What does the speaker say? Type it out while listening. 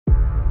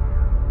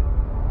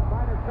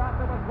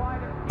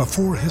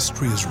Before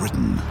history is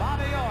written,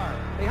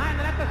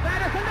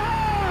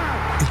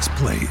 it's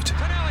played.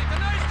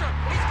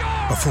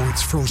 Before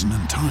it's frozen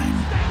in time,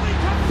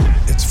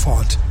 it's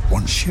fought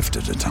one shift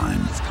at a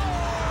time.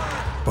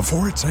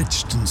 Before it's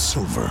etched in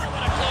silver,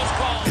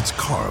 it's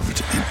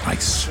carved in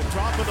ice.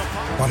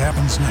 What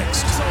happens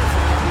next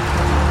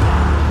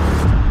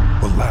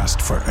will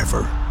last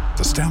forever.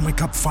 The Stanley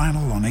Cup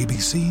Final on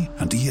ABC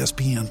and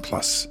ESPN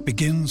Plus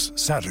begins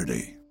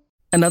Saturday.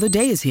 Another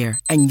day is here,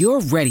 and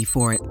you're ready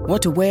for it.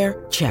 What to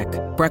wear? Check.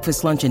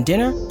 Breakfast, lunch, and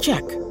dinner?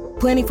 Check.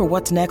 Planning for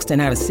what's next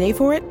and how to save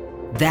for it?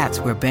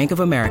 That's where Bank of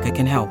America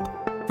can help.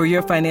 For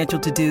your financial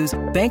to-dos,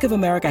 Bank of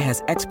America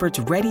has experts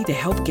ready to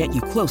help get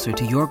you closer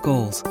to your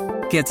goals.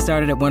 Get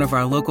started at one of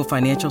our local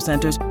financial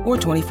centers or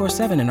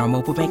 24/7 in our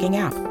mobile banking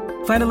app.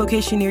 Find a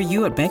location near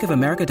you at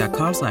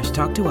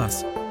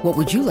bankofamerica.com/talktous. What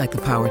would you like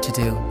the power to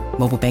do?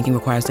 Mobile banking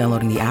requires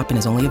downloading the app and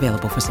is only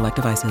available for select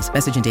devices.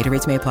 Message and data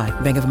rates may apply.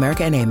 Bank of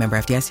America N.A., member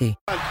FDIC.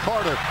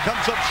 Carter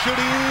comes up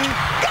shooting.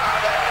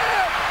 Got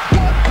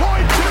it!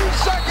 1.2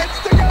 seconds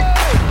to go!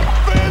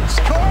 Vince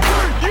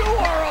Carter, you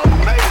are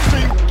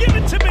amazing! Give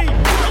it to me!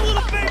 A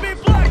little baby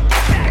black!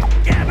 Get that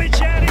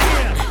garbage out of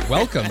here!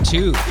 Welcome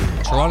to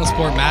Toronto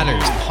Sport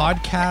Matters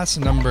podcast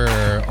number,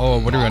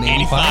 what are we on,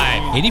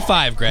 85?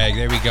 85, Greg.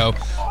 There we go.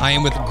 I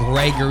am with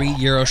Gregory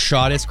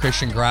Euroshotis.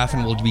 Christian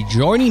Graffin will be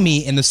joining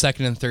me in the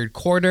second and third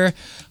quarter.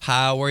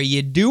 How are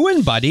you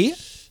doing, buddy?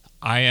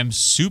 I am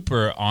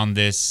super on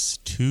this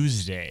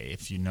Tuesday,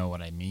 if you know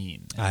what I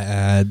mean.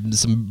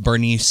 Some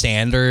Bernie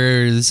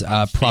Sanders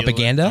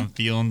propaganda. I'm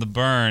feeling the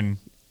burn.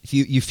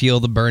 You feel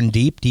the burn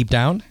deep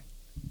down?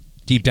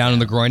 Deep down in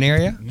the groin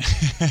area?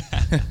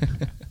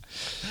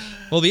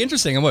 Well, it'll be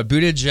interesting. And what,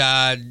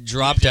 Buttigieg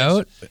dropped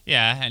out?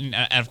 Yeah, and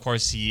of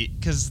course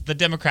because the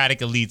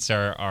Democratic elites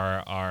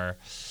are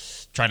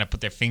trying to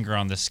put their finger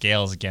on the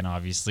scales again,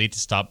 obviously, to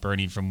stop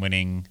Bernie from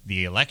winning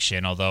the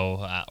election,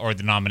 or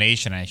the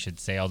nomination, I should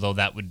say, although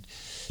that would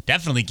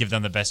definitely give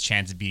them the best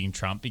chance of beating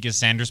Trump because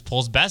Sanders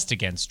polls best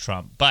against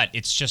Trump. But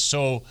it's just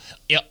so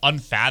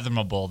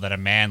unfathomable that a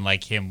man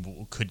like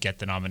him could get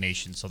the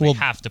nomination. So they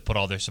have to put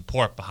all their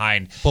support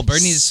behind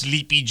Bernie's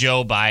sleepy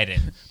Joe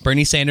Biden.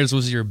 Bernie Sanders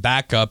was your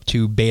backup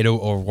to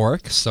Beto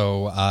O'Rourke.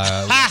 So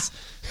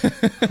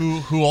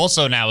who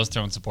also now is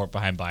throwing support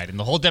behind Biden.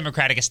 The whole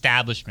Democratic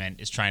establishment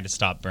is trying to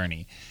stop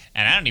Bernie.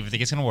 And I don't even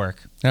think it's going to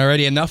work.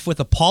 Alrighty, enough with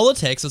the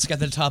politics. Let's get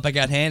to the topic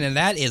at hand, and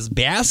that is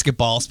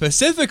basketball,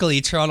 specifically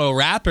Toronto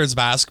Raptors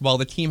basketball.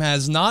 The team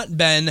has not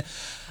been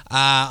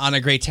on a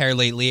great tear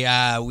lately.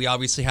 We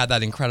obviously had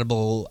that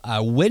incredible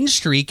win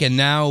streak, and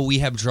now we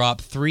have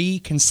dropped 3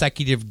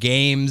 consecutive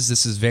games.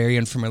 This is very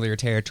unfamiliar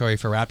territory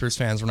for Raptors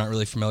fans. We're not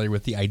really familiar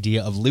with the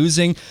idea of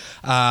losing.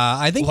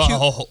 I think.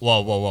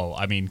 Whoa!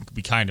 I mean,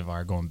 we kind of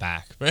are going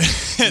back, but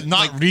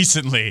not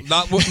recently.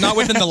 Not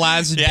within the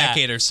last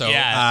decade or so.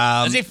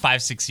 Yeah, I'd say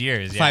 5-6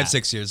 years.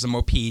 5-6 years. The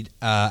Moped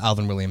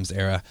Alvin Williams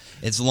era.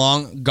 It's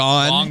long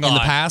gone in the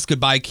past.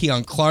 Goodbye,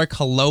 Keon Clark.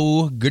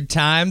 Hello, good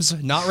times.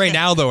 Not right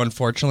now, though,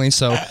 unfortunately.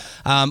 So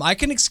I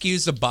can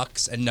excuse the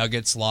Bucks and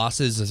Nuggets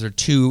losses, as they're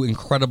 2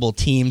 incredible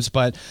teams,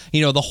 but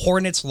the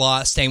Hornets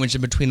loss sandwiched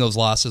in between those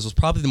losses was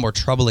probably the more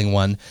troubling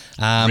one.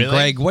 Really?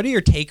 Greg, what are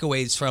your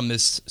takeaways from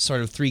this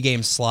sort of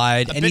 3-game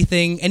slide?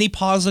 Any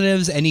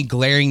positives, any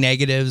glaring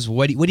negatives?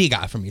 What do you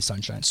got from me,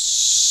 Sunshine?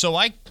 So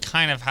I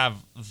kind of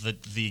have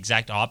the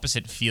exact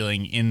opposite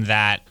feeling in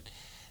that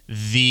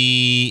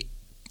the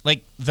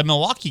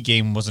Milwaukee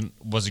game was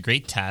a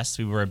great test.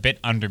 We were a bit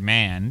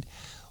undermanned.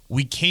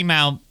 We came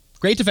out.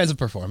 Great defensive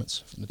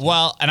performance.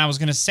 Well, and I was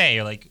going to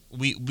say,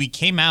 we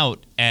came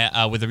out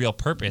with a real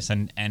purpose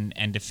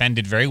and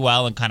defended very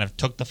well and kind of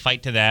took the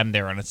fight to them.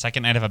 They were on the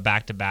second night of a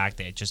back-to-back.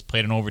 They had just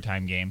played an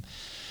overtime game.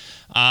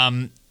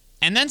 And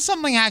then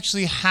something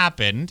actually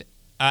happened,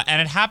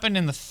 and it happened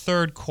in the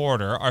third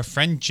quarter. Our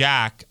friend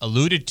Jack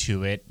alluded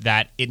to it,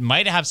 that it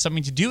might have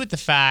something to do with the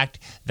fact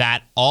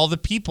that all the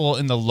people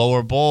in the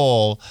lower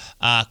bowl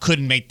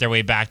couldn't make their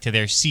way back to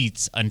their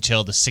seats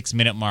until the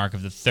 6-minute mark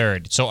of the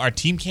third. So our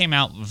team came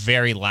out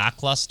very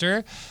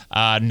lackluster,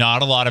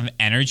 not a lot of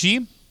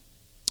energy.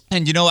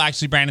 And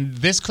actually, Brandon,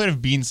 this could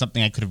have been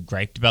something I could have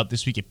griped about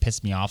this week. It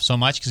pissed me off so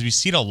much because we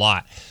see it a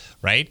lot,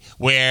 right?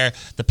 Where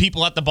the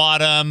people at the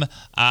bottom,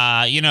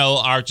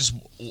 are just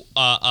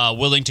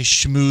willing to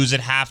schmooze at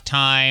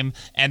halftime,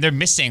 and they're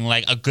missing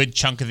a good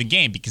chunk of the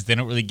game because they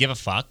don't really give a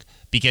fuck,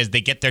 because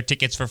they get their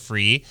tickets for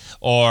free,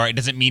 or it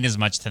doesn't mean as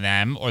much to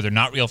them, or they're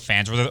not real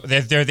fans, or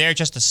they're there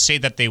just to say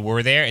that they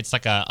were there. It's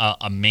like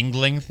a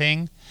mingling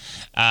thing.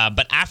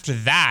 But after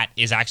that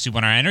is actually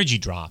when our energy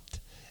dropped.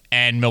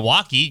 And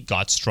Milwaukee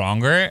got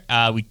stronger.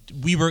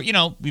 We were,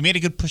 we made a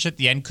good push at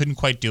the end, couldn't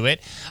quite do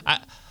it.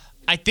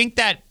 I think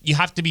that you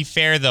have to be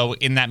fair, though,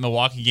 in that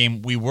Milwaukee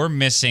game, we were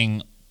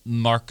missing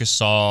Marc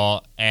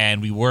Gasol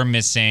and we were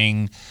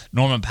missing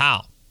Norman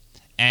Powell.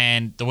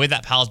 And the way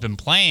that Powell's been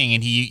playing,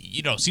 and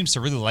he, seems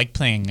to really like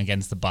playing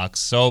against the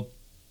Bucks. So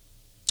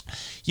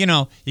you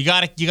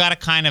gotta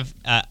kind of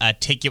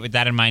take it with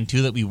that in mind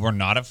too, that we were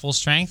not at full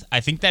strength. I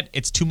think that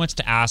it's too much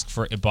to ask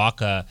for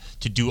Ibaka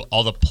to do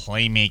all the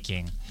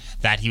playmaking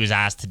that he was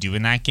asked to do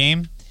in that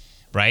game,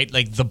 right?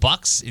 Like the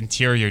Bucks'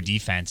 interior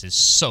defense is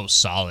so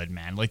solid,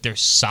 man. Like their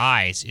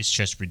size is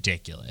just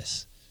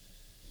ridiculous.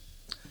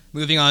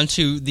 Moving on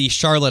to the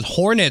Charlotte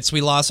Hornets, we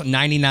lost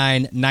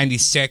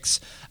 99-96.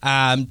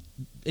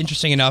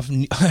 Interesting enough,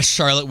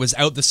 Charlotte was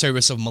out the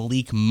service of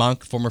Malik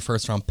Monk, former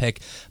first-round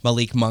pick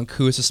Malik Monk,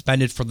 who was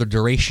suspended for the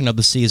duration of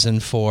the season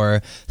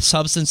for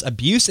substance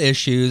abuse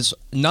issues.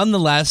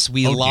 Nonetheless,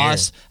 we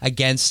lost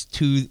against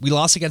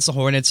the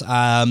Hornets.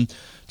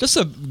 Just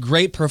a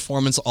great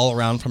performance all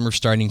around from her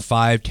starting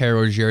five: Terry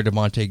Rozier,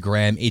 Devontae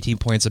Graham, 18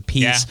 points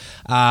apiece.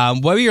 Yeah.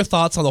 What are your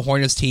thoughts on the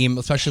Hornets team,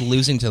 especially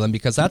losing to them?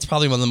 Because that's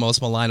probably one of the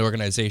most maligned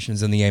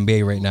organizations in the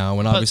NBA right now,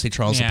 and obviously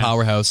Toronto's a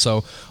powerhouse.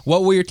 So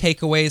what were your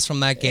takeaways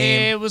from that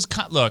game? It was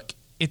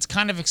it's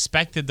kind of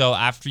expected, though,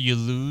 after you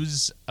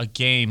lose a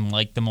game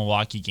like the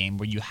Milwaukee game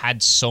where you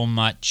had so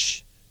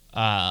much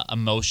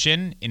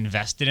emotion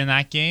invested in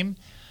that game,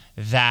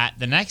 that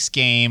the next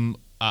game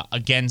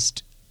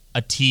against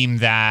a team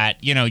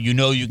that you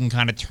can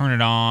kind of turn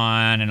it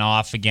on and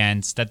off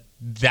against,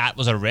 that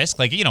was a risk.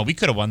 Like, we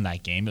could have won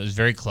that game. It was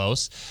very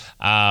close.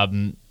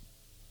 So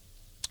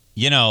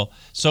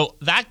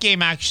that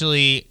game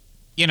actually,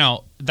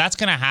 that's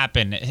going to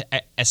happen,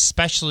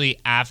 especially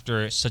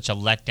after such a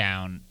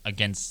letdown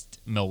against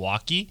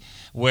Milwaukee,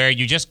 where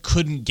you just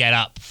couldn't get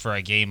up for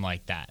a game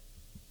like that.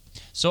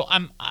 So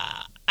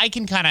I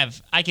can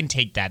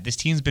take that. This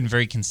team's been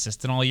very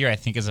consistent all year. I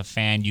think as a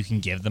fan, you can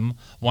give them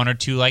one or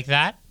two like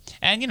that.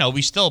 And,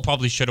 we still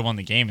probably should have won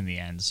the game in the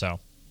end. So,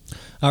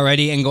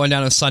 alrighty, and going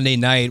down on Sunday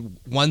night,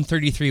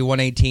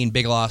 133-118,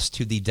 big loss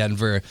to the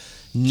Denver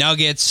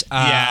Nuggets.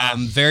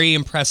 Very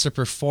impressive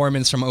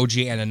performance from OG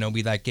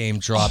Anunoby. That game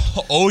dropped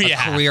a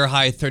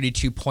career-high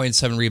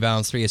 32.7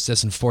 rebounds, 3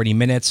 assists in 40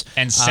 minutes.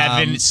 And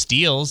 7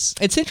 steals.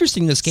 It's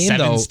interesting, this game, 7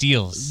 though.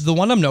 Steals. The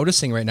one I'm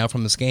noticing right now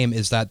from this game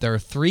is that there are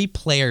 4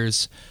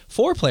 players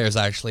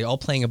actually, all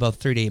playing about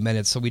 38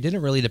 minutes, so we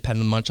didn't really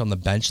depend much on the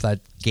bench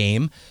that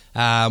game.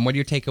 What are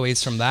your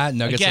takeaways from that?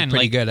 Nuggets are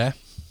pretty good, eh?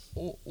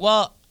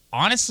 Well,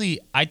 honestly,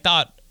 I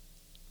thought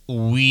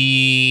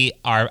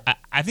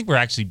I think we're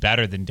actually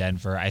better than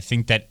Denver. I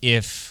think that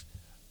if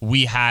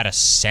we had a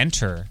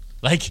center,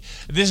 like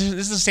this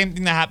is the same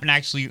thing that happened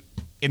actually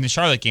in the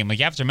Charlotte game. Like,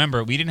 you have to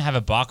remember, we didn't have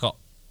Ibaka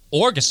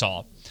or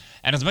Gasol,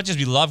 and as much as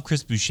we love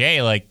Chris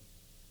Boucher,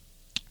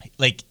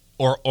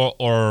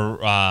 or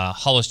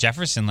Hollis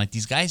Jefferson, like,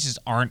 these guys just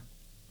aren't.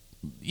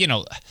 You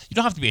don't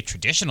have to be a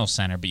traditional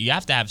center, but you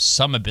have to have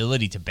some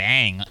ability to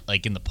bang,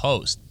 like, in the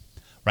post.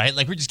 Right?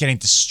 Like, we're just getting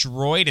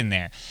destroyed in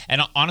there.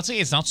 And honestly,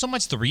 it's not so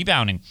much the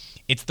rebounding,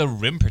 it's the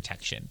rim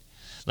protection.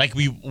 Like,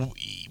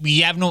 we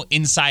have no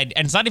inside,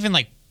 and it's not even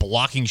like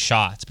blocking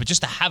shots, but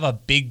just to have a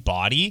big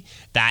body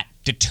that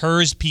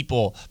deters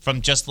people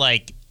from just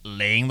like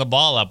laying the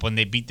ball up when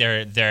they beat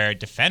their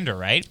defender,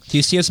 right? Do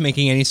you see us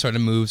making any sort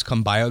of moves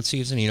come buyout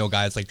season?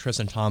 Guys like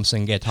Tristan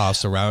Thompson get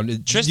tossed around.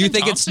 Do you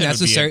think it's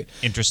necessary?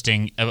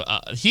 Interesting.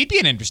 He'd be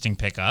an interesting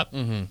pickup,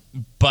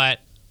 but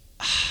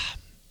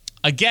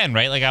again,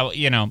 right? Like,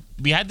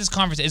 we had this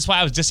conversation. It's why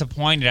I was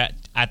disappointed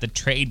at the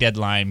trade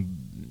deadline.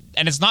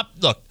 And it's not,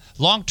 look,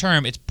 long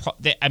term,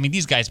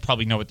 these guys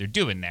probably know what they're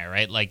doing there,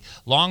 right? Like,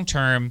 long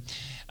term,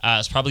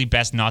 it's probably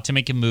best not to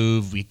make a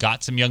move. We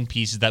got some young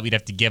pieces that we'd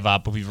have to give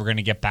up if we were going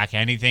to get back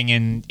anything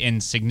in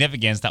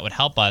significance that would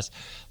help us.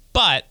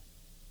 But,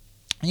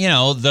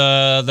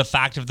 the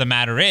fact of the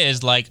matter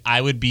is, like,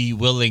 I would be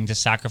willing to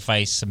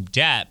sacrifice some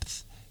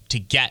depth to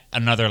get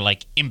another,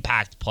 like,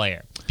 impact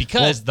player.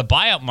 Because the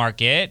buyout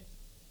market,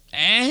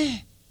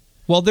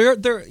 Well,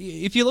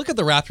 if you look at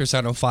the Raptors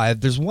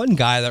 705, there's one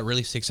guy that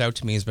really sticks out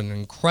to me. He's been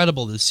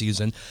incredible this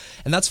season,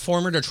 and that's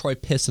former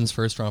Detroit Pistons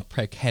first-round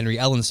pick Henry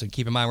Ellenson.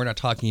 Keep in mind, we're not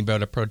talking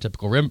about a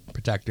prototypical rim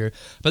protector,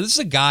 but this is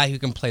a guy who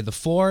can play the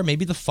 4,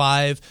 maybe the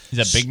 5. He's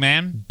a big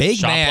man?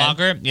 Shot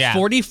blocker? Yeah.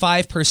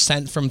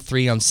 45% from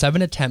 3 on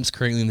 7 attempts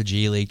currently in the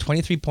G League,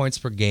 23 points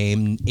per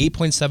game,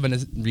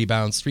 8.7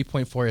 rebounds,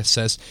 3.4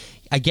 assists.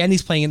 Again,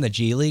 he's playing in the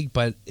G League,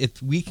 but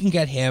if we can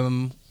get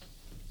him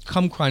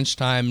come crunch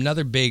time,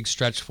 another big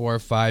stretch 4 or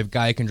 5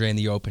 guy can drain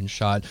the open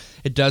shot.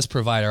 It does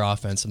provide our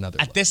offense another.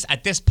 At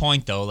this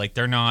point, though, like,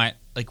 they're not,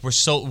 like,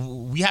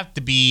 we have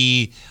to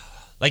be,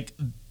 like,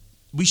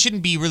 we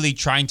shouldn't be really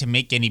trying to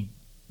make any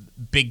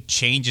big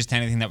changes to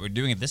anything that we're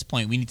doing at this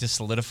point. We need to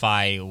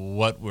solidify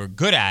what we're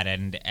good at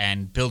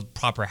and build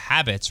proper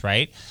habits,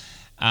 right?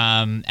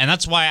 And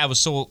that's why I was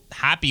so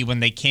happy when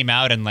they came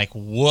out and, like,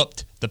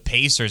 whooped the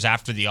Pacers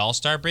after the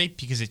All-Star break,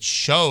 because it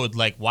showed,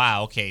 like,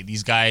 wow, okay,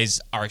 these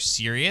guys are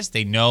serious.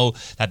 They know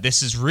that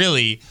this is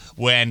really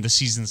when the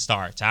season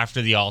starts.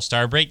 After the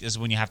All-Star break, this is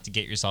when you have to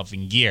get yourself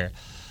in gear.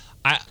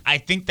 I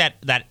think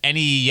that any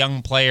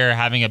young player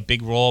having a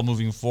big role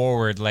moving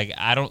forward, like,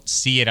 I don't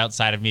see it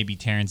outside of maybe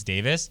Terrence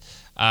Davis.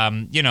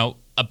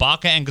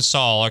 Ibaka and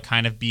Gasol are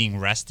kind of being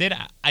rested.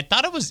 I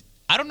thought it was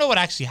I don't know what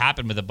actually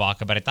happened with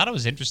Ibaka, but I thought it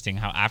was interesting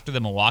how after the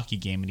Milwaukee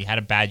game and he had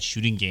a bad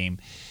shooting game,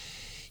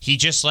 he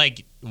just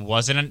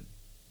wasn't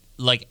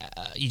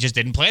he just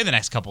didn't play the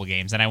next couple of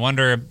games. And I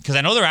wonder, because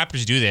I know the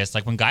Raptors do this,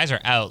 like when guys are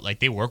out, like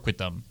they work with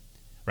them,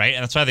 right?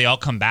 And that's why they all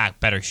come back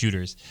better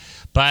shooters.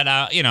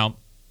 But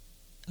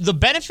the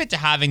benefit to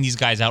having these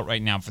guys out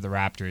right now for the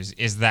Raptors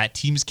is that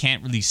teams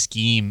can't really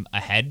scheme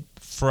ahead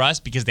for us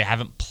because they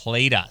haven't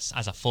played us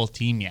as a full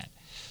team yet.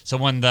 So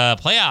when the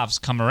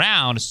playoffs come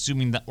around,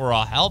 assuming that we're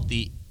all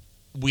healthy,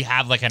 we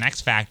have like an X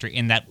factor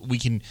in that we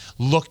can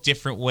look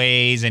different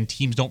ways, and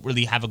teams don't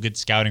really have a good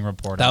scouting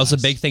report. That was us.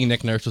 a big thing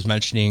Nick Nurse was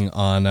mentioning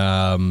on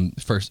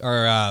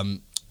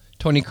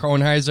Tony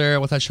Kornheiser.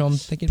 What's that show I'm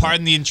thinking?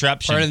 Pardon the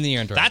interruption. Pardon the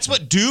interruption. That's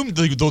what doomed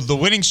the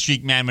winning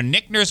streak, man. When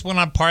Nick Nurse went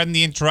on Pardon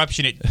the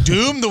Interruption, it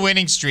doomed the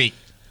winning streak.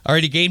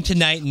 Alrighty, game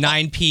tonight,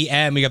 9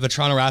 p.m. We have the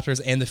Toronto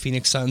Raptors and the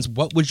Phoenix Suns.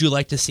 What would you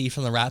like to see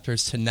from the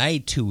Raptors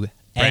tonight to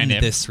end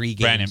this 3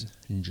 games?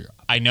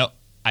 I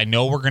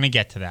know we're going to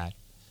get to that.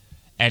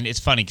 And it's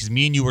funny because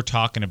me and you were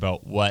talking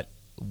about what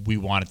we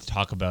wanted to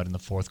talk about in the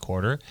fourth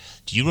quarter.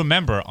 Do you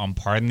remember on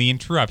Pardon the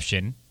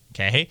Interruption,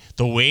 okay,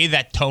 the way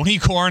that Tony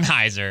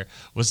Kornheiser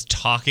was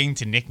talking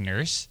to Nick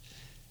Nurse,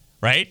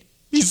 right?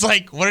 He's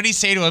like, what did he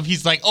say to him?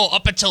 He's like,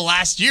 up until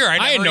last year, I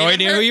had no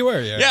idea who you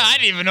were. Yeah, I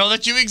didn't even know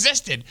that you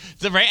existed.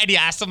 Right? And he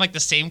asked him like the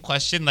same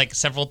question like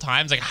several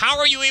times, like, how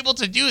are you able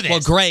to do this?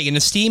 Well, Greg, an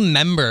esteemed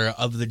member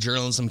of the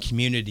journalism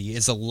community,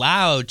 is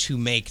allowed to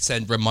make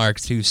said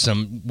remarks to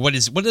some. What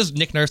does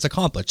Nick Nurse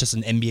accomplish? Just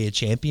an NBA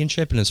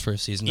championship in his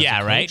first season? Yeah, as a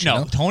coach, right.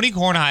 No, Tony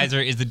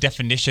Kornheiser is the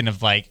definition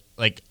of like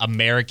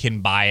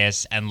American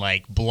bias and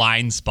like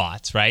blind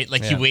spots, right?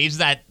 Like he waves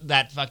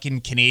that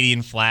fucking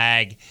Canadian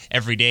flag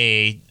every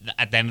day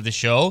at the end of the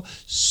show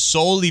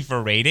solely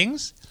for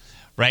ratings,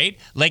 right?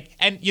 Like,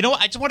 and you know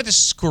what? I just wanted to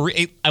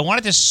scream. I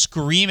wanted to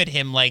scream at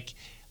him like,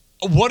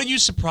 what are you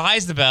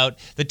surprised about?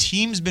 The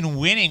team's been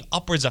winning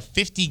upwards of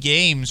 50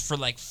 games for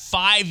like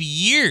 5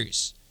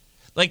 years.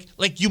 Like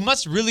you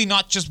must really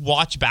not just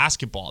watch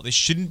basketball. This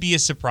shouldn't be a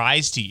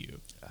surprise to you.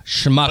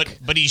 Schmuck.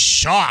 But he's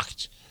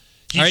shocked.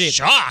 He's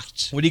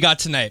shocked. What do you got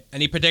tonight?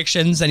 Any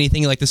predictions?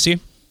 Anything you like to see?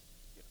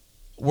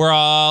 We're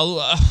all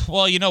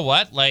well. You know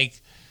what?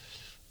 Like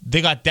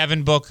they got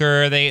Devin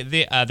Booker.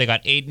 They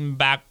got Ayton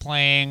back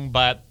playing,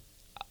 but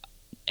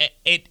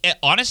it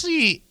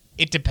honestly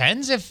it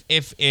depends if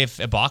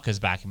Ibaka's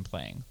back and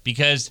playing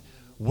because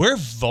we're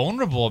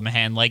vulnerable,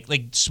 man. Like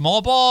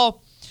small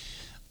ball.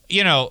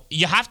 You know,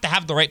 you have to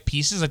have the right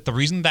pieces. Like the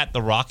reason that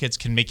the Rockets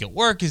can make it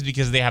work is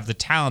because they have the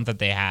talent that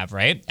they have,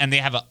 right? And they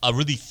have a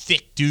really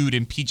thick dude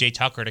in PJ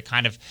Tucker to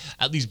kind of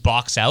at least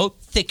box out.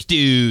 Thick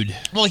dude.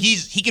 Well, he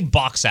can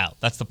box out.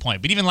 That's the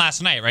point. But even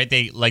last night, right?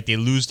 They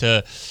lose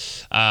to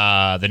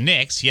the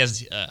Knicks.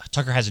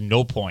 Tucker has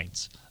no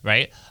points,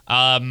 right?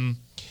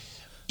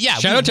 Yeah.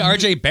 Shout out to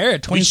RJ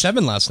Barrett,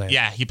 27 last night.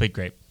 Yeah, he played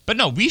great. But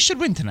no, we should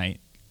win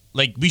tonight.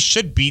 Like we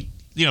should beat.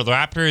 You know, the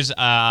Raptors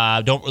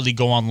don't really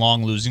go on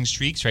long losing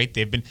streaks, right?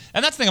 And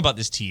that's the thing about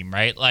this team,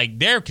 right? Like,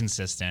 they're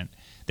consistent.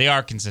 They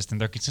are consistent.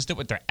 They're consistent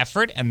with their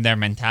effort and their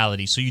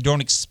mentality. So you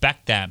don't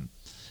expect them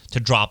to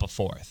drop a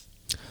fourth.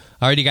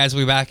 Alrighty, guys,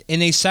 we'll be back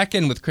in a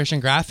second with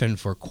Christian Graffin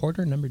for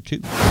quarter number 2.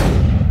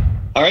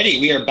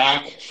 Alrighty, we are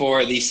back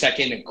for the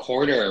second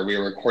quarter. We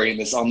are recording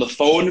this on the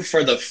phone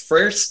for the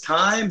first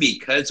time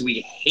because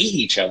we hate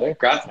each other.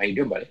 Graffin, how you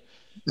doing, buddy?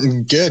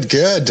 Good.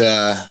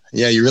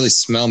 Yeah, you really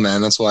smell,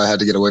 man. That's why I had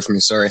to get away from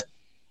you. Sorry.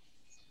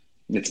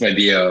 It's my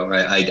BO.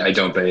 I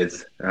don't bathe.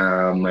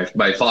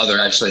 My father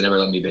actually never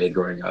let me bathe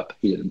growing up.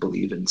 He didn't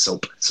believe in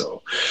soap.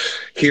 So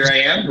here I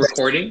am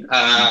recording.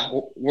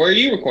 Where are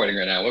you recording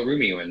right now? What room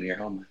are you in your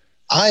home?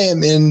 I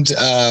am in,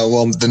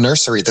 the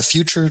nursery, the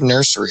future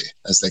nursery,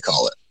 as they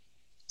call it.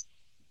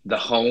 The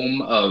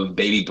home of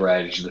Baby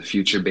Bredge, the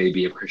future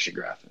baby of Christian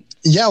Graffin.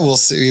 Yeah, we'll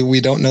see.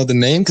 We don't know the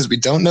name because we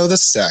don't know the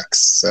sex.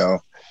 So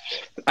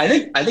I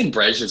think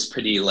Bredge is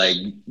pretty like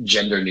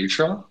gender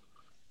neutral.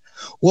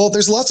 Well,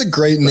 there's lots of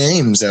great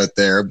names out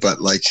there, but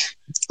like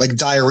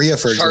diarrhea,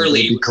 for example, would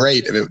be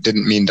great if it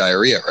didn't mean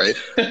diarrhea, right?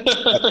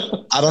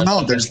 I don't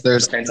know.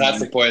 There's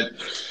fantastic point.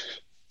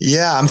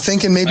 Yeah, I'm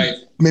thinking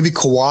maybe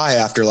Kawhi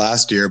after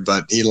last year,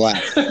 but he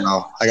left.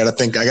 No, I gotta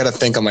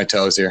think on my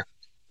toes here.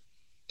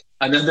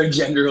 Another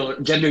gender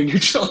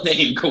neutral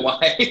name,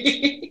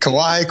 Kawhi.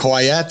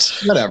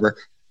 Kawhiette, whatever.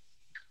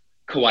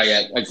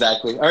 Kawhiette,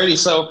 exactly. Alrighty,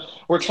 so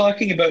we're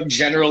talking about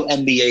general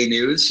NBA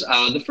news.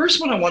 The first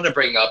one I want to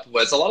bring up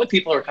was a lot of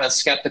people are kind of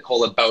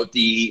skeptical about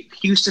the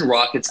Houston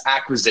Rockets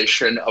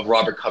acquisition of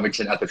Robert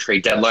Covington at the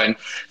trade deadline,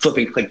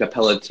 flipping Clint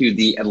Capella to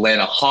the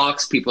Atlanta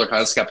Hawks. People are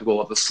kind of skeptical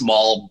of the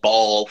small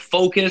ball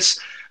focus.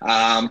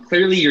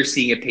 Clearly, you're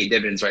seeing it pay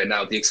dividends right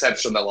now. With the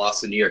exception of that loss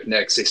to the New York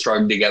Knicks, they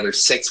strung together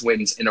 6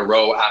 wins in a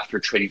row after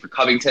trading for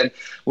Covington.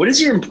 What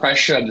is your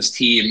impression of this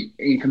team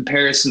in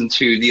comparison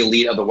to the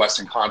elite of the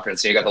Western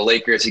Conference? You got the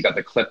Lakers, you got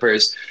the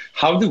Clippers.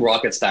 How do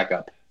Rockets stack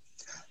up?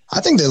 I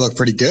think they look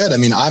pretty good. I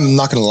mean, I'm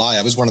not going to lie.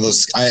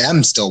 I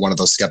am still one of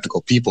those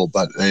skeptical people,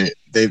 but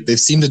they've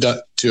seemed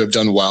to have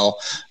done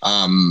well.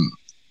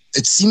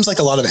 it seems like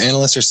a lot of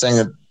analysts are saying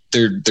that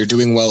they're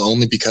doing well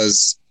only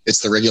because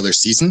it's the regular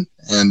season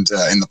and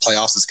in the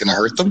playoffs it's going to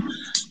hurt them.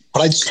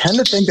 But I tend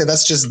to think that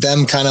that's just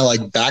them kind of like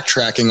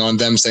backtracking on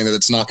them saying that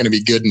it's not going to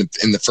be good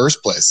in the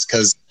first place.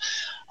 Because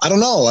I don't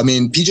know. I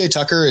mean, PJ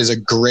Tucker is a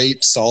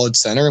great, solid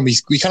center, and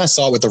we kind of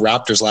saw it with the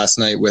Raptors last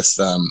night with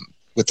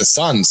the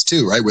Suns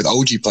too, right? With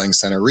OG playing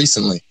center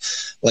recently.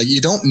 Like,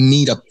 you don't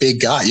need a big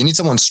guy; you need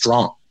someone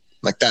strong.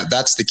 Like that.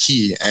 That's the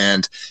key,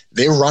 and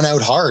they run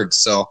out hard.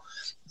 So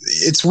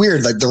it's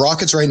weird. Like the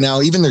Rockets right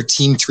now, even their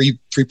team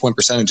three-point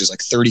percentage is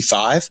like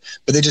 35,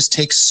 but they just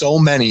take so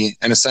many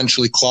and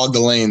essentially clog the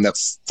lane that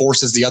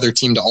forces the other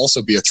team to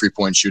also be a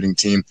 3-point shooting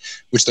team,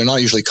 which they're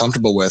not usually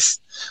comfortable with.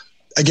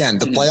 Again,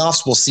 the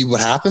playoffs, we'll see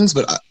what happens,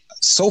 but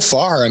so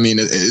far, I mean,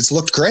 it's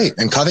looked great.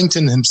 And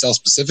Covington himself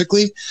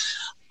specifically,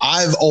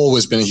 I've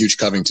always been a huge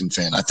Covington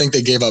fan. I think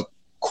they gave up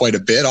quite a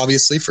bit,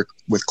 obviously,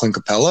 with Clint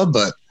Capella,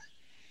 but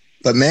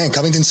man,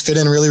 Covington's fit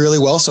in really, really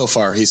well so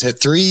far. He's hit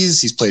threes.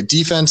 He's played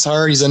defense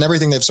hard. He's done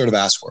everything they've sort of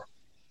asked for.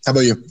 How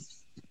about you?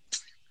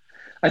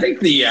 I think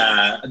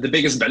the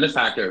biggest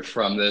benefactor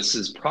from this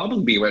is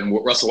probably when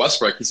Russell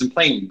Westbrook. He's been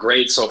playing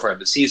great so far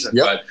this season,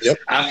 but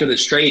after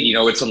this trade,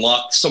 it's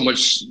unlocked so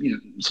much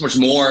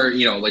more.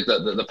 Like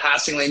the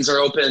passing lanes are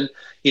open.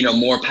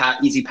 More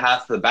easy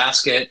path to the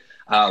basket.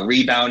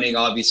 Rebounding,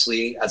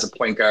 obviously, as a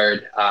point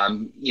guard.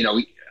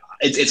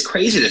 It's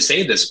crazy to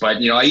say this, but,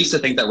 I used to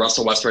think that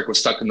Russell Westbrook was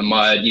stuck in the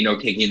mud,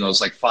 taking those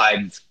like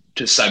 5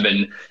 to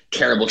 7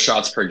 terrible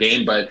shots per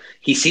game. But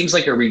he seems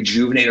like a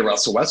rejuvenated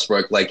Russell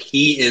Westbrook. Like,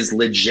 he is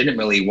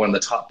legitimately one of the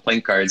top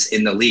point guards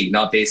in the league,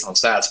 not based on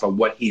stats, but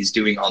what he's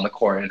doing on the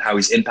court and how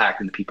he's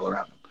impacting the people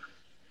around him.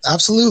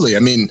 Absolutely. I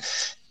mean,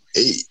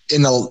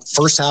 in the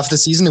first half of the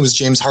season, it was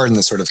James Harden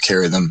that sort of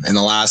carried them. In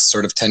the last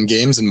sort of 10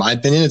 games, in my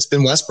opinion, it's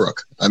been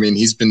Westbrook. I mean,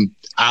 he's been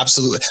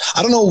absolutely,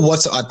 I don't know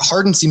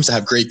Harden seems to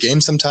have great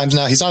games sometimes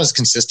now. He's not as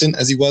consistent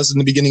as he was in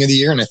the beginning of the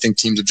year. And I think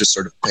teams have just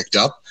sort of picked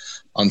up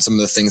on some of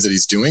the things that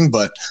he's doing,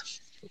 but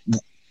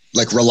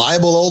like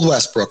reliable old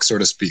Westbrook, so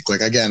to speak. Like,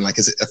 again, like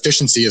his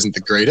efficiency isn't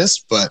the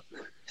greatest, but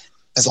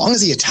as long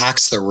as he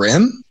attacks the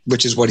rim,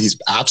 which is what he's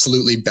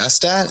absolutely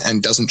best at,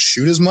 and doesn't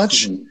shoot as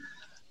much,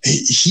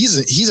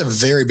 he's a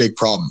very big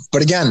problem.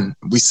 But again,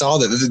 we saw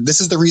that this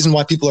is the reason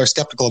why people are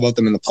skeptical about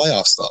them in the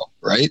playoffs, though,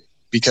 right?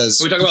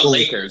 Because we talk about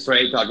Lakers,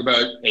 right? Talk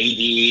about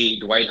AD,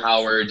 Dwight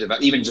Howard,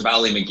 even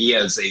JaVale McGee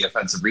as a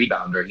offensive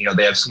rebounder.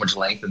 They have so much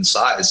length and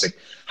size. Like,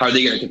 how are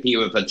they going to compete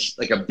with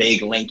a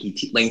big, lengthy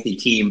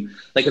team?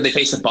 Like if they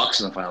face the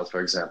Bucks in the finals, for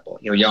example,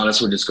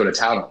 Giannis would just go to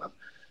town on them.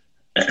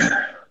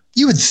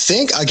 You would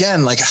think,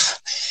 again, like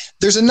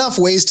there's enough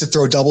ways to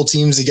throw double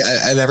teams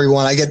at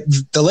everyone. I get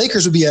the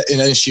Lakers would be an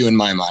issue in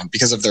my mind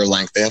because of their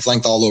length. They have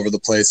length all over the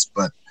place,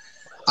 but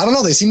I don't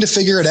know. They seem to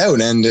figure it out.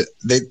 And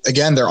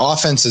their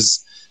offense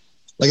is,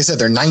 like I said,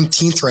 they're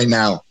 19th right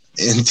now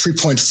in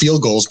 3-point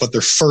field goals, but they're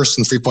first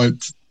in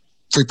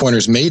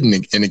three-pointers made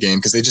in a game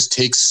because they just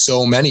take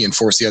so many and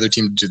force the other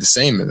team to do the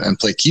same and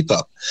play keep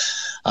up.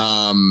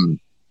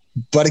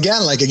 But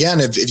again,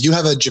 if you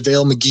have a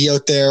JaVale McGee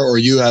out there or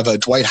you have a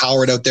Dwight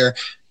Howard out there,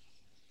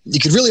 you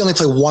could really only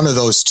play one of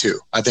those two,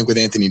 I think, with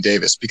Anthony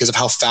Davis because of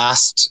how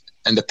fast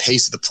and the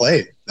pace of the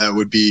play. That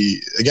would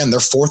be, again, they're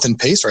 4th in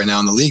pace right now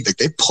in the league. Like,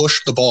 they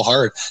push the ball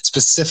hard,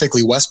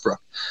 specifically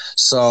Westbrook.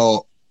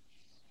 So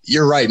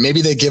you're right.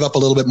 Maybe they give up a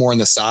little bit more in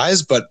the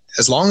size, but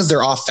as long as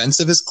their offense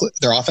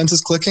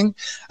is clicking,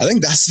 I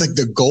think that's like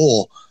the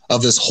goal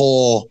of this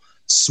whole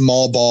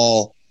small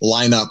ball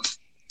lineup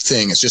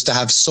thing. It's just to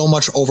have so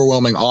much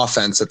overwhelming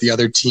offense that the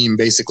other team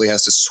basically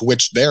has to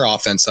switch their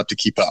offense up to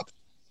keep up.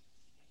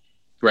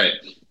 Right.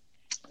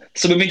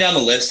 So moving down the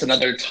list,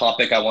 another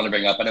topic I want to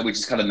bring up, I know we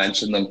just kind of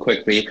mentioned them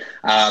quickly.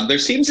 There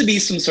seems to be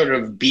some sort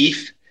of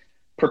beef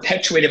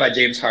perpetuated by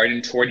James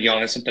Harden toward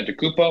Giannis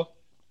Antetokounmpo.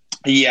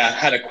 He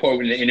had a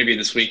quote in an interview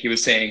this week. He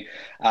was saying,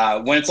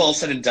 when it's all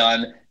said and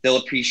done, they'll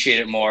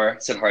appreciate it more,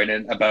 said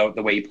Harden, about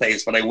the way he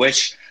plays. But I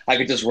wish I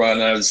could just run.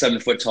 I was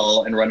 7 foot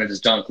tall and run at his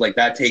dunk. Like,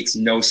 that takes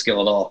no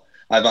skill at all.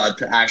 I've had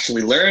to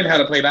actually learn how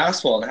to play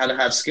basketball and how to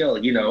have skill.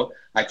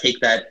 I take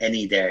that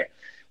any day.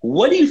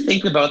 What do you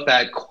think about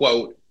that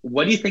quote?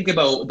 What do you think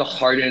about the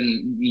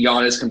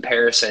Harden-Giannis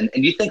comparison?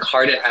 And do you think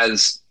Harden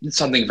has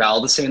something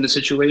valid to say in the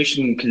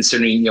situation,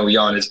 considering,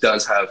 Giannis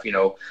does have,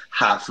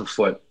 half a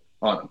foot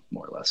on him,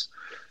 more or less?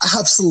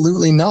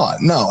 Absolutely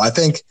not. No, I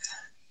think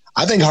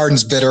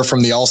Harden's bitter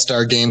from the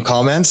All-Star game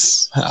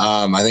comments.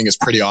 I think it's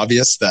pretty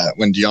obvious that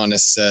when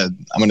Giannis said,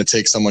 I'm going to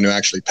take someone who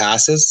actually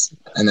passes,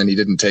 and then he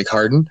didn't take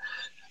Harden,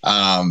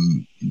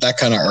 that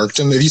kind of irked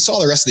him. If you saw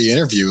the rest of the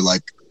interview,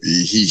 like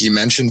he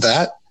mentioned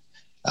that.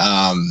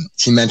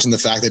 He mentioned the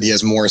fact that he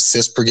has more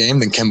assists per game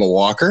than Kemba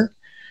Walker.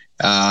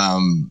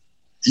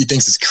 He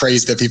thinks it's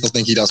crazy that people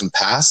think he doesn't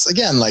pass.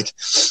 Again, like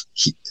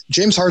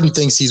James Harden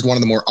thinks he's one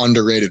of the more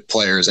underrated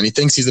players, and he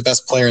thinks he's the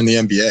best player in the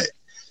NBA.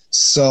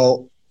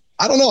 So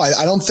I don't know.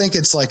 I don't think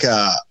it's I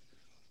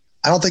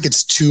don't think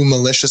it's too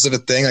malicious of a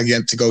thing,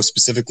 again, to go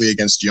specifically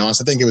against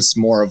Giannis. I think it was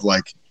more of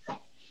like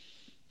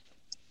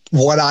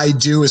what I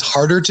do is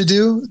harder to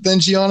do than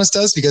Giannis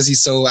does because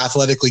he's so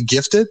athletically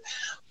gifted.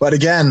 But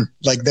again,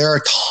 like there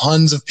are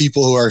tons of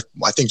people who are,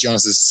 I think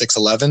Giannis is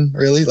 6'11",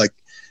 really. Like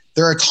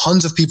there are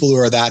tons of people who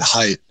are that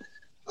height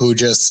who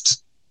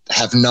just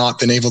have not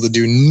been able to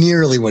do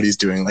nearly what he's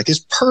doing. Like his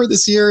PER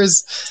this year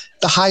is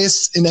the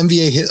highest in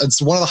NBA.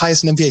 It's one of the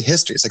highest in NBA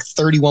history. It's like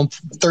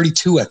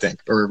 32, I think,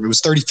 or it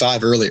was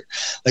 35 earlier.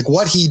 Like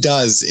what he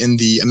does in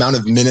the amount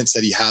of minutes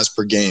that he has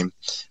per game,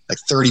 like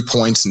 30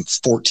 points and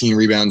 14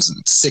 rebounds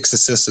and 6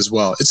 assists as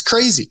well. It's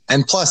crazy.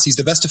 And plus he's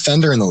the best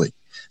defender in the league.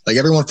 Like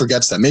everyone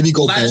forgets that. Maybe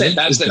Gold.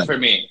 That's it for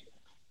me.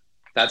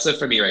 That's it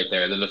for me right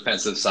there. The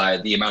defensive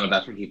side, the amount of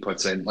effort he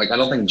puts in. Like I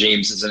don't think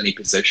James is in any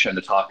position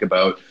to talk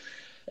about,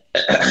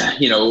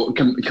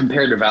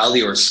 comparative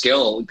value or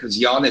skill, because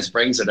Giannis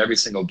brings it every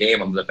single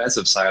game on the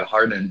defensive side.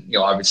 Harden,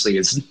 obviously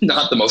is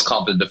not the most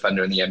competent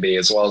defender in the NBA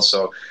as well.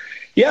 So,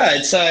 yeah,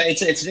 it's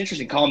an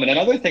interesting comment.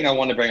 Another thing I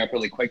want to bring up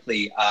really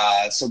quickly.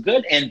 So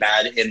good and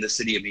bad in the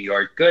city of New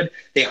York. Good,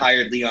 they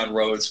hired Leon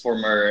Rose,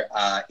 former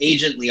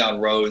agent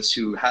Leon Rose,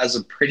 who has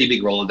a pretty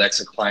big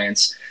Rolodex of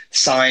clients,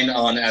 signed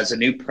on as a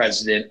new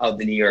president of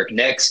the New York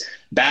Knicks.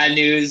 Bad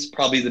news,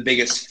 probably the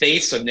biggest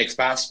face of Knicks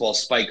basketball,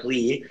 Spike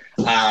Lee,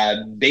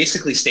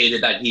 basically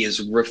stated that he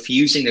is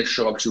refusing to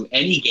show up to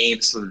any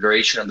games for the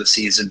duration of the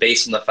season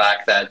based on the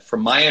fact that,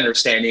 from my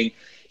understanding,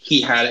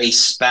 he had a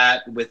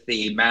spat with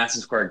a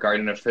Madison Square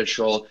Garden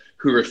official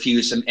who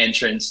refused him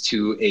entrance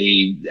to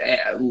a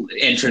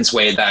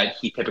entranceway that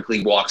he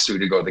typically walks through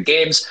to go to the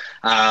games.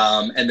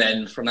 And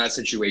then from that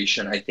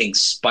situation, I think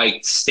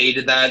Spike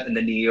stated that, and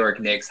the New York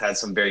Knicks had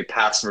some very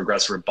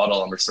passive-aggressive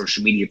rebuttal on their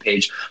social media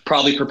page,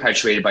 probably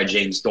perpetuated by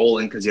James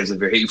Dolan because he has a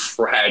very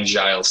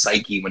fragile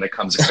psyche when it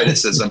comes to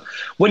criticism.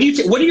 What are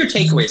your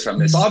takeaways from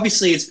this?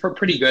 Obviously, it's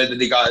pretty good that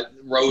they got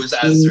Rose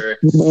as their,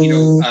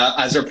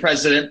 as their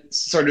president,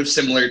 sort of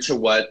similar to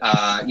what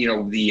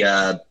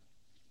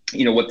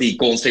what the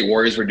Golden State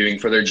Warriors were doing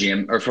for their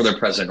GM, or for their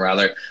president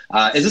rather.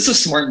 Is this a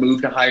smart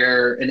move to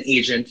hire an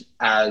agent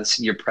as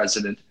your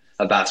president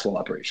of basketball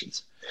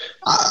operations?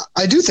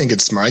 I do think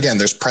it's smart. Again,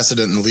 there's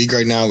precedent in the league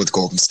right now with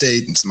Golden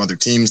State and some other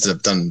teams that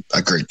have done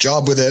a great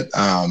job with it.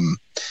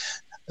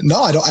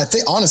 No, I don't. I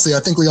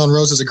think Leon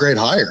Rose is a great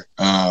hire.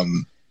 I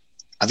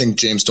think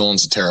James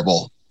Dolan's a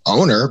terrible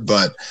owner,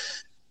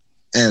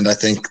 and I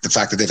think the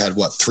fact that they've had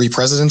 3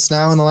 presidents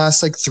now in the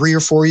last 3 or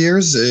 4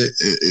 years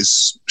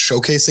is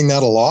showcasing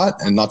that a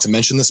lot, and not to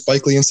mention the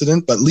Spike Lee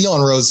incident. But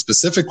Leon Rose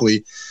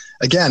specifically,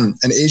 again,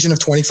 an agent of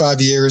 25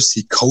 years.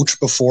 He coached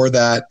before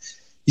that.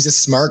 He's a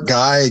smart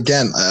guy.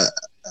 Again,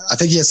 I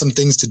think he has some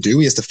things to do.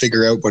 He has to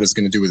figure out what he's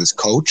going to do with his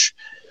coach.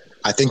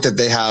 I think that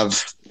they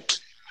have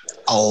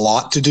a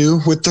lot to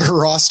do with their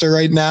roster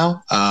right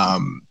now.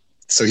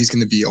 So he's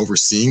going to be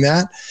overseeing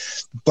that.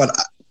 But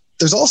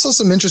there's also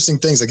some interesting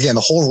things. Again,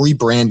 the whole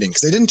rebranding, because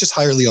they didn't just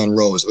hire Leon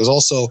Rose. It was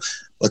also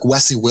like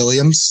Wesley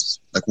Williams,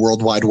 like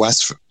Worldwide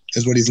West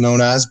is what he's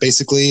known as,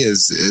 basically,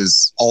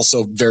 is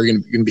also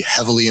going to be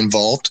heavily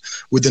involved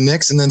with the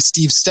Knicks. And then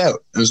Steve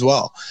Stout as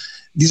well.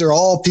 These are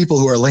all people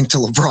who are linked to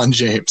LeBron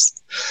James.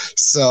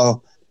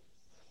 So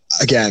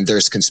again,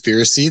 there's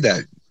conspiracy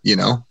that,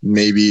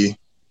 maybe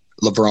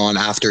LeBron,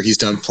 after he's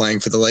done playing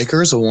for the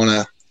Lakers, will want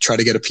to try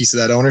to get a piece of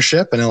that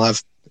ownership, and he'll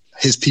have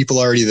his people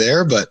already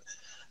there. But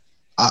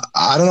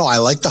I don't know. I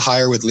like the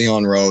hire with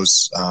Leon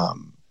Rose.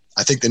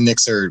 I think the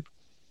Knicks are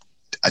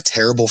a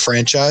terrible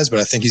franchise, but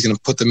I think he's going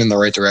to put them in the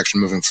right direction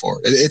moving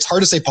forward. It's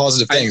hard to say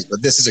positive things,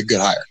 but this is a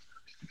good hire.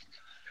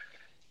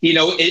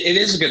 It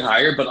is a good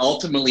hire, but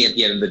ultimately at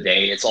the end of the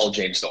day, it's all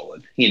James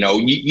Dolan.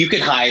 You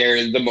could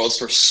hire the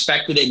most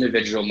respected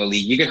individual in the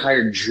league. You could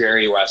hire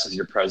Jerry West as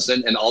your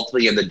president, and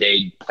ultimately in the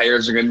day,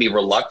 players are going to be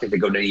reluctant to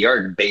go to New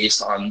York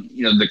based on,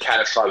 the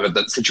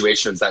catastrophic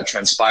situations that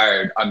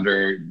transpired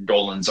under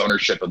Dolan's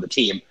ownership of the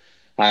team.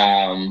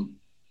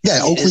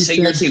 His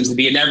finger seems to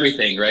be in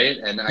everything, right?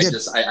 And I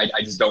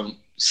just don't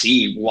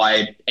see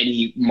why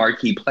any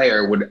marquee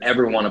player would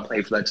ever want to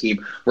play for that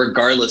team,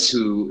 regardless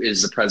who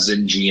is the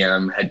president,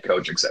 GM, head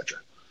coach, etc.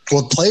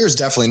 Well, players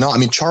definitely not. I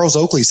mean, Charles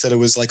Oakley said it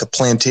was like a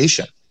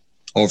plantation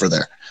over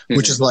there,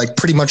 which is like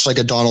pretty much like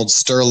a Donald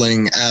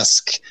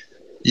Sterling-esque,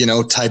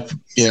 type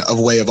of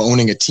way of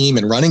owning a team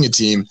and running a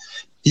team.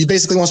 He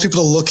basically wants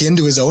people to look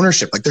into his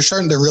ownership. Like they're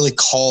starting to really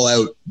call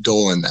out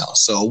Dolan now.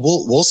 So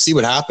we'll see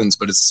what happens,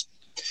 but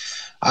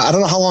I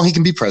don't know how long he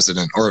can be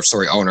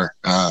owner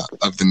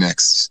of the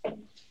Knicks.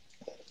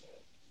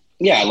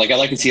 Yeah, I'd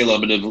like to see a little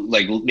bit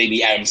of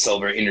maybe Adam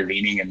Silver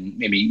intervening and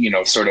maybe,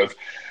 sort of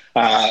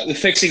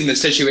fixing the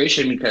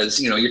situation, because,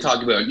 you're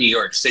talking about New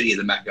York City,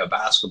 the mecca of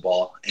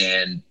basketball.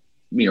 And,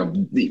 we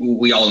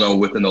all know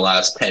within the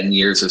last 10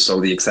 years or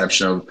so, the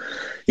exception of,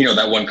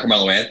 that one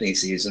Carmelo Anthony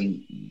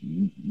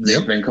season,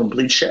 they've been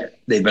complete shit.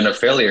 They've been a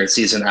failure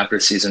season after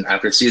season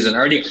after season.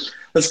 Already,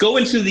 let's go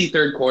into the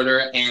third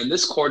quarter. And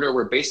this quarter,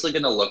 we're basically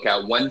going to look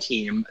at one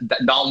team,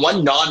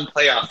 one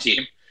non-playoff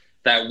team,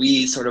 that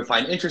we sort of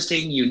find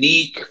interesting,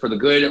 unique, for the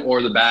good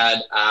or the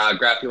bad.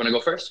 Graf, you want to go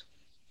first?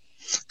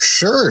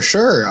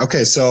 Sure.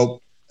 Okay,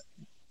 so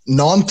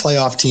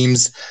non-playoff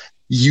teams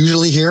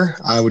Usually here,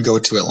 I would go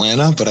to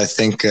Atlanta, but I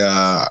think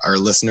our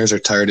listeners are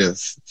tired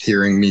of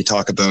hearing me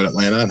talk about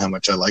Atlanta and how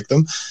much I like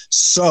them.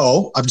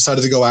 So I've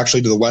decided to go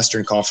actually to the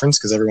Western Conference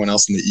because everyone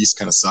else in the East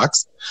kind of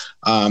sucks.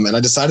 And I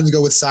decided to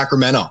go with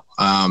Sacramento.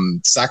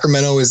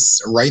 Sacramento is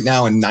right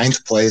now in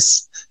 9th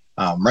place,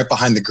 right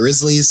behind the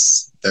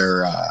Grizzlies.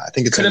 They're, I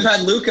think it's could have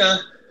had Luka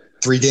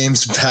 3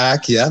 games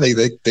back. Yeah,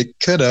 they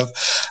could have.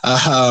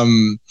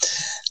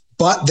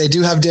 But they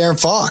do have De'Aaron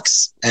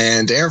Fox,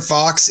 and De'Aaron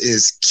Fox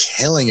is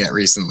killing it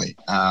recently.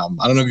 I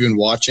don't know if you've been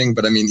watching,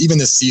 but I mean, even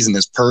this season,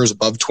 his PER is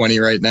above 20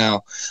 right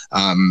now.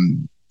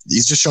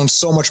 He's just shown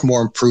so much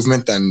more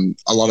improvement than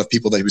a lot of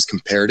people that he was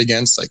compared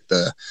against, like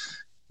the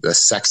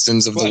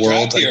Sextons of the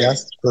world, I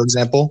guess, for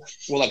example.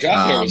 Well, that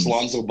draft here was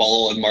Lonzo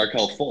Ball and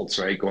Markelle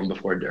Fultz, right, going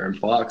before De'Aaron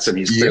Fox, and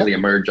he's clearly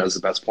emerged as the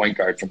best point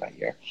guard from that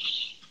year.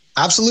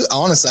 Absolutely.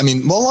 Honestly, I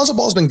mean, well, Lonzo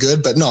Ball's been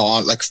good, but no,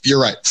 like you're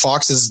right.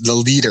 Fox is the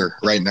leader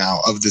right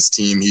now of this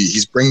team.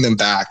 He's bringing them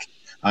back.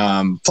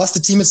 Plus the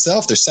team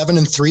itself, they're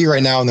 7-3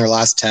 right now in their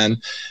last 10.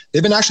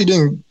 They've been actually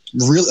doing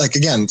really, like,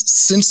 again,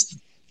 since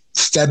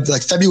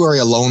February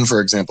alone,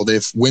 for example, they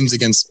have wins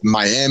against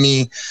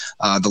Miami,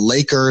 the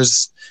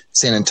Lakers,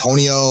 San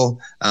Antonio,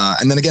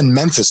 and then again,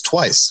 Memphis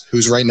twice,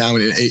 who's right now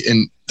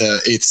in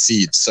the 8th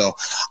seed. So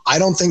I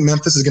don't think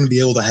Memphis is going to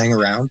be able to hang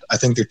around. I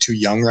think they're too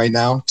young right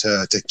now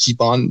to keep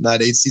on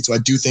that 8th seed. So I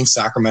do think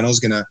Sacramento is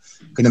going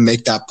to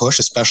make that push,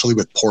 especially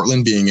with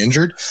Portland being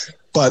injured.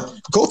 But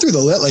go through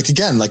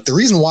the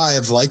reason why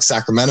I've liked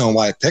Sacramento and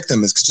why I picked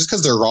them is just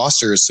because their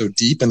roster is so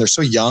deep and they're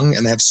so young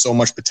and they have so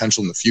much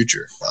potential in the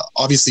future.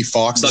 Obviously,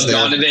 Fox is there.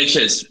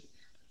 Bogdanovich,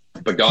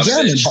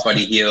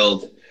 Buddy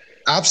Hield.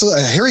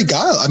 Absolutely. Harry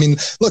Giles. I mean,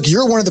 look,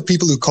 you're one of the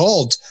people who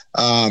called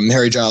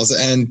Harry Giles,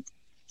 and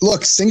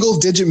look,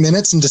 single-digit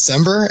minutes in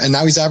December, and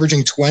now he's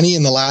averaging 20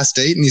 in the last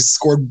 8, and he's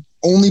scored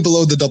only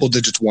below the double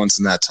digits once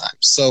in that time.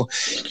 So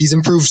he's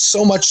improved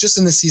so much just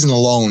in the season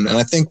alone, and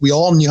I think we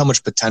all knew how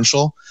much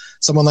potential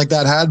someone like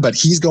that had, but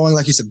he's going,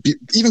 like you said,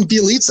 even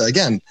Bielitsa,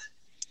 again,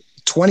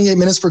 28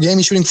 minutes per game,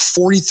 he's shooting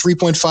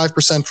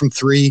 43.5% from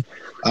 3.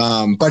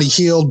 Buddy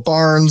Hield,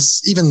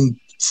 Barnes, even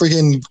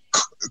freaking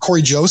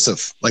Corey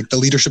Joseph, like the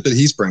leadership that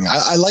he's bringing.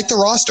 I like the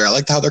roster. I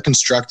like how they're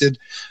constructed.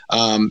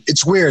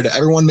 It's weird.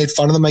 Everyone made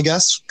fun of them, I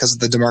guess, because of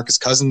the DeMarcus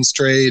Cousins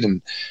trade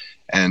and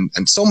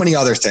so many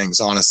other things,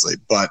 honestly.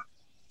 But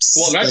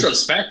well, in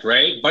retrospect,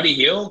 right? Buddy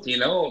Hield,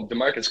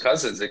 DeMarcus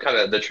Cousins, the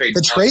trade.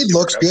 The trade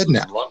looks good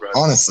now,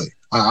 honestly.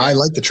 I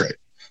like the trade.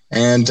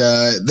 And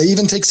they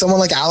even take someone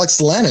like Alex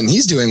Lennon.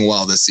 He's doing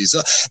well this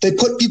season. They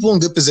put people in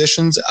good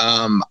positions.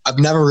 I've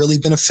never really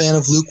been a fan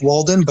of Luke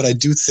Walton, but I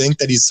do think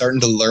that he's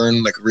starting to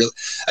learn,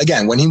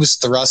 again, when he was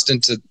thrust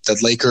into the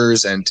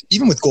Lakers and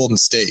even with Golden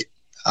State,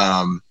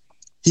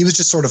 he was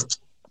just sort of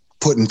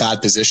put in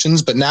bad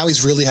positions, but now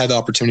he's really had the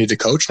opportunity to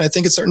coach, and I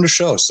think it's starting to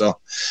show. So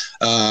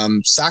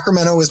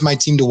Sacramento is my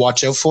team to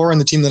watch out for, and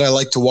the team that I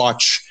like to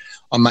watch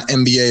on my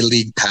NBA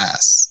League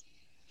Pass.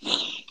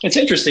 It's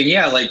interesting.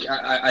 Yeah.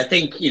 I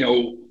think,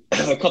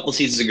 a couple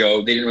seasons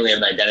ago, they didn't really have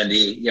an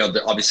identity.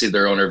 Obviously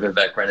their owner,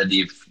 Vivek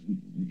Ranadive,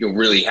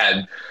 really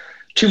had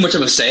too much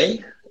of a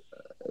say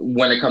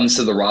when it comes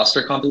to the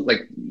roster.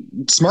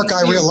 Smart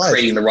guy, real life.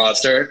 Creating the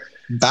roster.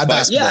 Bad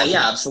basketball.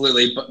 Yeah,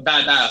 absolutely. But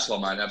bad basketball,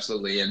 man,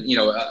 absolutely. And,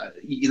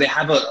 they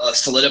have a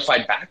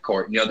solidified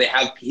backcourt. They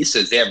have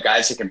pieces. They have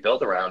guys they can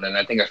build around. And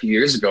I think a few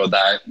years ago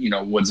that,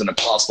 wasn't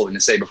impossible to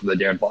say before the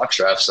De'Aaron Fox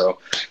draft. So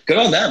good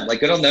on them.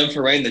 Good on them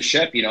for riding the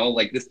ship.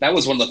 That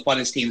was one of the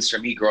funnest teams for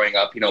me growing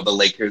up, the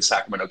Lakers,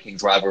 Sacramento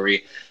Kings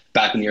rivalry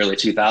back in the early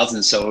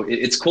 2000s. So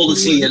it's cool to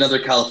see another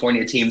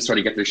California team sort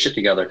of get their shit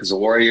together because the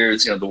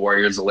Warriors,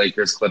 the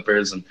Lakers,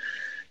 Clippers, and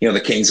the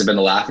Kings have been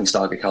the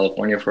laughingstock of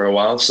California for a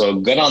while.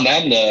 So good on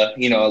them to,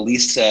 at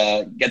least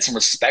get some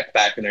respect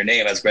back in their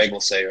name, as Greg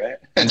will say, right?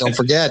 And don't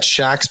forget,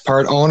 Shaq's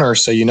part owner.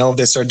 So, if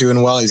they start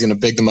doing well, he's going to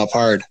big them up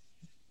hard.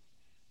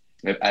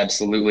 Yep,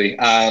 absolutely.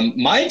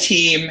 My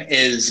team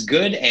is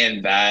good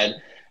and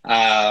bad.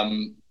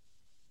 I'm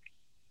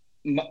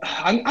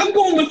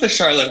going with the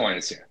Charlotte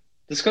Hornets here.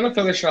 Just going to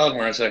throw the Charlotte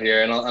Hornets out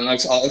here, and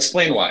I'll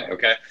explain why,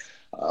 okay?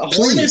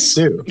 Hornets,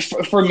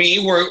 for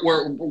me,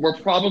 we're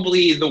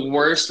probably the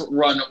worst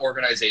run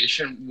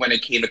organization when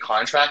it came to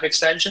contract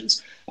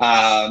extensions.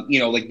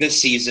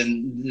 This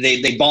season,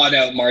 they bought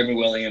out Marvin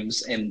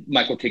Williams and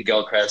Michael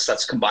Kidd-Gilchrist.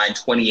 That's combined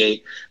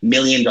 $28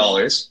 million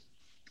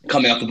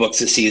coming off the books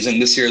this season.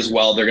 This year as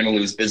well, they're going to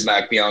lose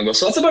Bismack Biyombo.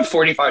 So that's about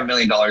 $45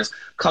 million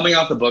coming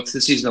off the books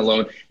this season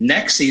alone.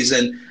 Next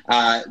season,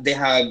 they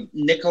have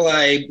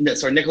Nicola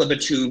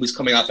Batum, who's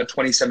coming off a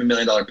 $27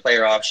 million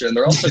player option.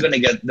 They're also going to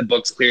get the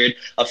books cleared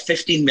of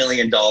 $15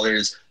 million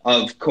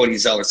of Cody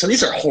Zeller. So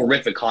these are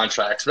horrific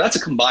contracts. So that's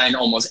a combined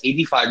almost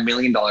 $85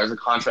 million of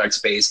contract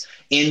space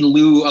in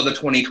lieu of the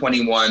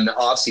 2021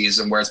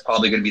 offseason, where it's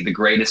probably going to be the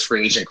greatest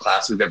free agent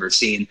class we've ever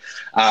seen.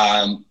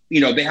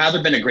 They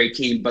haven't been a great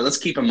team, but let's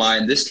keep in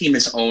mind, this team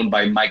is owned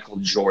by Michael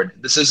Jordan.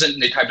 This isn't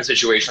the type of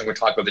situation we're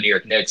talking about the New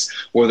York Knicks,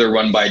 where they're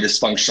run by a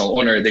dysfunctional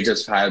owner. They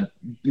just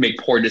make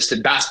poor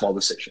basketball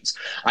decisions.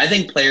 I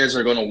think players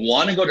are going to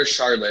want to go to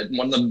Charlotte,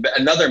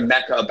 another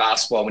mecca of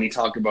basketball when you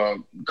talk about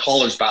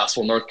college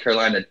basketball, North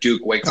Carolina,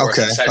 Duke, Wake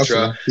Forest,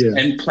 etc. Yeah.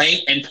 And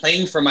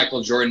playing for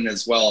Michael Jordan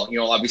as well.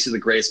 Obviously the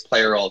greatest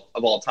player of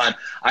all time.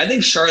 I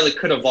think Charlotte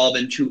could evolve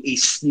into a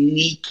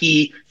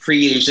sneaky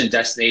free agent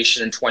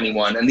destination in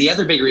 21. And the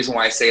other big reason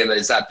why I say that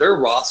is that their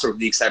roster, with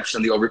the exception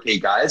of the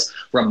overpaid guys,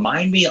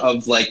 remind me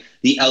of like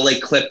the LA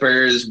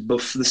Clippers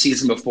the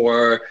season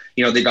before.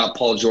 They got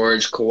Paul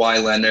George,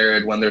 Kawhi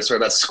Leonard, when they're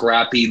sort of that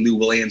scrappy Lou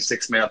Williams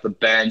 6-man off the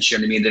bench. You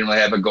know what I mean? They didn't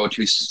really have a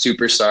go-to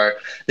superstar.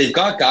 They've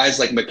got guys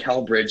like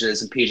Mikal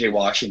Bridges and PJ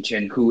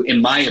Washington, who,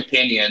 in my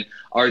opinion,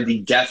 are the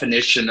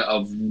definition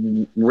of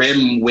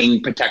rim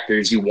wing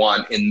protectors you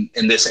want in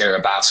this era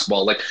of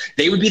basketball. Like,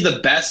 they would be the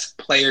best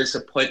players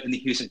to put in the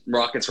Houston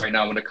Rockets right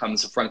now when it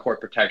comes to front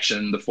court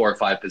protection, the 4 or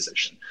 5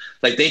 position.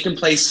 Like, they can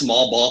play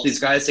small ball. These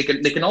guys, they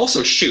can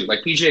also shoot.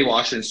 Like, PJ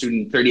Washington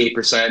shooting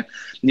 38%.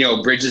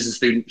 Bridges is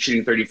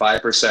shooting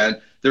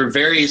 35%. They're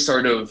very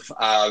sort of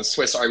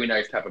Swiss Army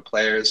knife type of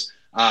players.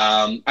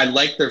 I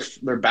like their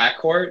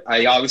backcourt.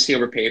 I obviously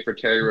overpaid for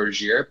Terry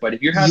Rozier, but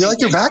if you're having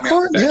your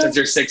backcourt, as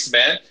your 6th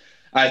man,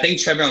 I think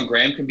Treveon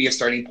Graham can be a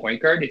starting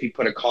point guard if you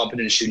put a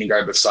competent shooting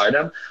guard beside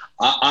him.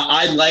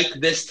 I like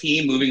this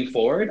team moving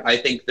forward. I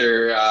think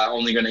they're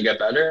only going to get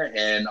better,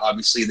 and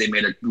obviously they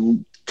made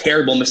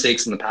terrible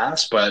mistakes in the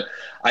past, but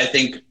I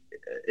think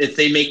if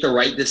they make the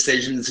right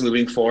decisions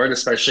moving forward,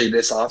 especially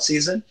this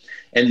offseason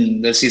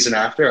and the season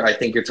after, I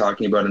think you're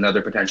talking about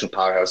another potential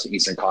powerhouse in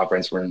Eastern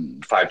Conference for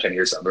 5-10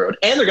 years down the road.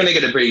 And they're going to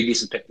get a pretty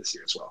decent pick this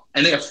year as well.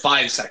 And they have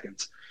 5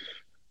 seconds.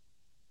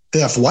 They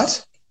have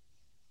what?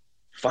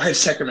 5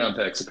 second-round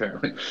picks,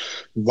 apparently.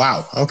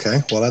 Wow.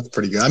 Okay. Well, that's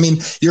pretty good. I mean,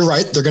 you're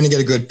right. They're going to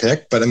get a good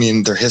pick, but I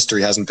mean, their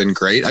history hasn't been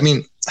great. I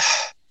mean,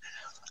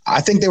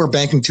 I think they were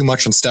banking too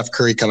much on Steph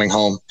Curry coming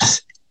home,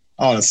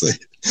 honestly,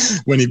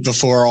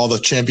 before all the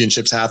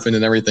championships happened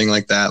and everything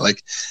like that.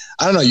 Like,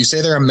 I don't know. You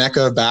say they're a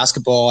mecca of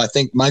basketball. I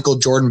think Michael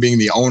Jordan being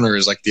the owner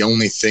is like the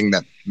only thing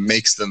that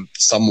makes them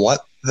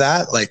somewhat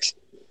that. Like,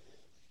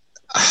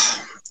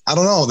 I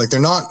don't know. Like, they're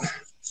not.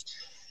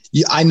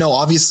 I know,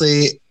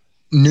 obviously,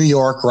 New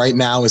York right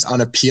now is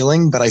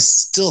unappealing, but I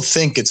still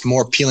think it's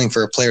more appealing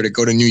for a player to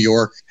go to New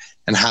York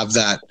and have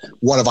that,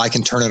 what if I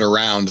can turn it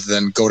around,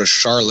 than go to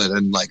Charlotte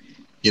and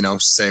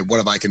say, what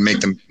if I can make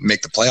them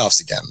make the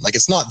playoffs again? Like,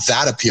 it's not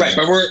that appealing.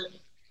 Right, but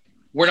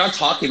we're not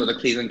talking about the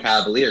Cleveland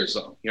Cavaliers,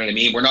 though. You know what I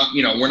mean?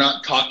 We're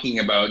not talking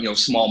about,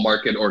 small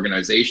market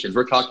organizations.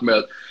 We're talking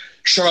about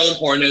Charlotte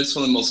Hornets,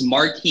 one of the most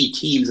marquee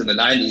teams in the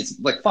 90s.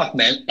 Like, fuck,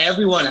 man.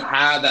 Everyone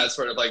had that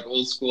sort of like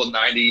old school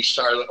 90s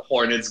Charlotte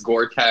Hornets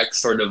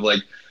Gore-Tex sort of like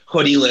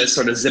hoodie-less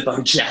sort of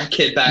zip-up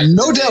jacket back.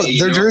 No doubt.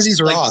 Their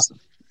jerseys are awesome.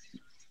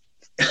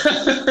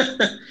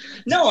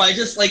 No, I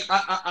just like,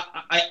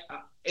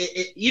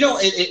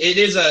 it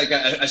is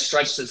a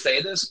stretch to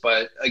say this,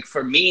 but like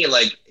for me,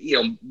 like,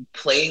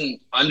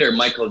 playing under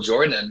Michael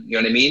Jordan, you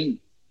know what I mean?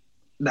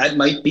 That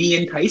might be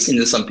enticing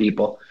to some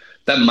people.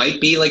 That might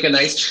be like a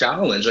nice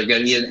challenge, like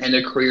an end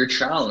of career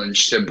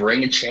challenge to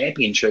bring a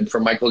championship for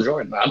Michael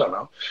Jordan. I don't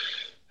know.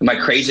 Am I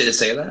crazy to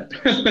say that?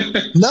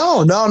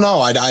 No.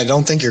 I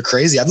don't think you're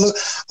crazy. Look,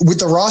 with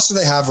the roster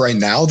they have right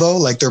now, though,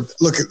 like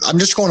I'm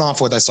just going off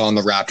what I saw in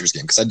the Raptors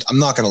game, because I'm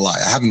not going to lie.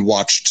 I haven't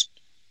watched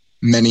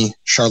many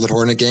Charlotte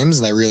Hornet games,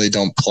 and I really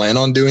don't plan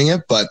on doing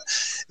it, but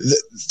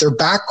their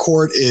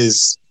backcourt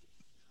is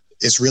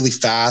really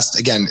fast.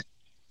 Again,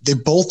 they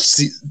both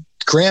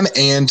Graham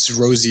and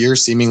Rozier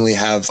seemingly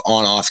have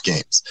on-off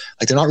games.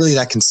 Like, they're not really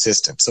that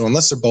consistent. So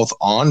unless they're both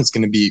on, it's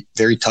going to be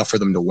very tough for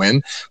them to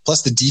win.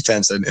 Plus, the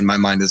defense, in my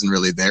mind, isn't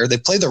really there. They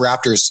played the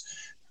Raptors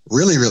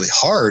really, really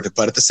hard,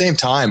 but at the same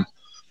time,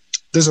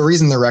 there's a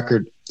reason their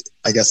record,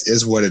 I guess,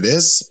 is what it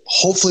is.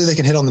 Hopefully they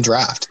can hit on the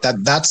draft.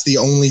 That's the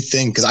only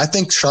thing, because I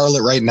think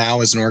Charlotte right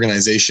now is an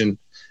organization,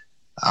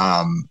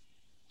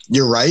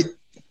 you're right,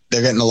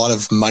 they're getting a lot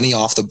of money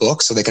off the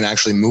books so they can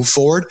actually move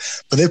forward,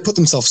 but they've put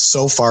themselves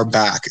so far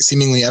back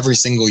seemingly every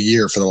single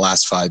year for the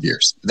last 5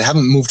 years. They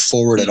haven't moved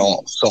forward at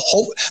all. So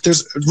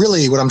there's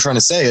really, what I'm trying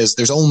to say is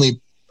there's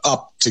only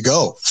up to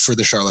go for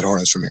the Charlotte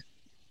Hornets from here.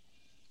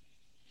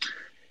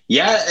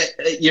 Yeah,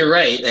 you're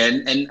right.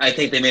 And I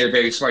think they made a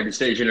very smart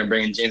decision in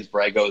bringing James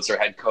Borrego as their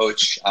head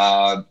coach.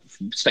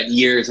 Spent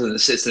years as an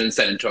assistant in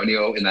San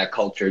Antonio in that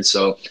culture.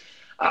 So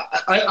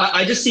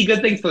I just see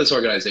good things for this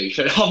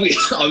organization.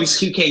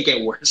 Obviously, you can't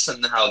get worse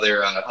than how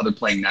they're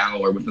playing now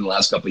or within the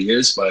last couple of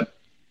years. But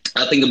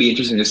I think it'll be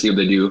interesting to see what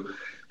they do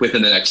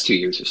within the next 2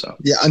 years or so.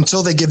 Yeah,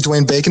 until they give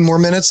Dwayne Bacon more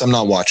minutes, I'm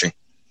not watching.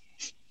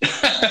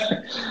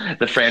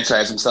 The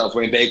franchise himself,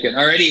 Dwayne Bacon.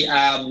 Alrighty,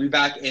 we'll be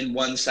back in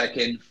 1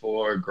 second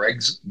for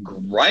Greg's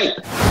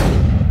Gripe.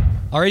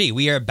 Alrighty,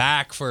 we are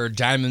back for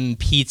Diamond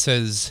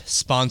Pizza's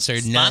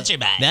sponsored, not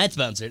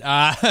sponsored,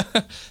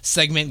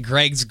 segment,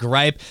 Greg's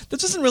Gripe.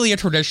 This isn't really a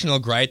traditional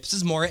gripe. This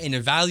is more an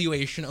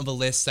evaluation of a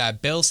list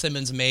that Bill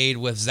Simmons made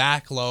with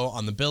Zach Lowe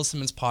on the Bill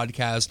Simmons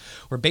podcast,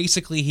 where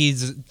basically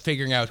he's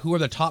figuring out who are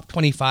the top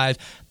 25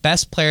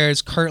 best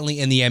players currently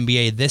in the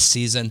NBA this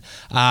season.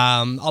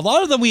 A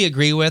lot of them we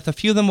agree with. A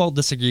few of them we'll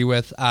disagree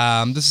with.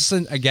 This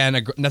isn't,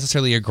 again,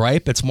 necessarily a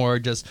gripe. It's more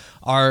just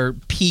our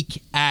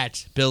peek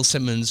at Bill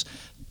Simmons'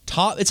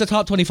 It's a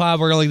top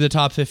 25. We're going to the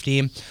top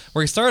 15.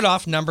 We're going to start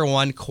off number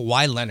 1,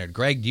 Kawhi Leonard.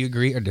 Greg, do you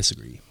agree or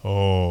disagree?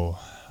 Oh.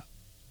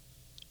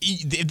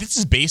 This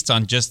is based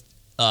on just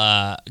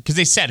because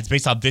they said it's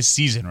based on this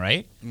season,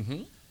 right?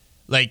 Mm-hmm.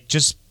 Like,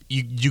 just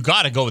you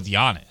got to go with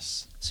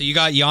Giannis. So you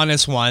got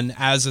Giannis 1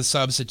 as a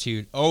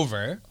substitute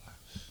over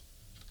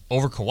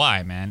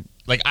Kawhi, man.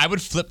 Like, I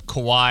would flip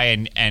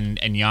Kawhi and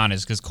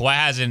Giannis because Kawhi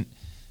hasn't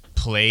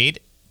played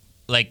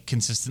like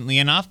consistently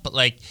enough, but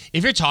like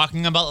if you're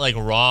talking about like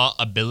raw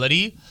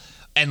ability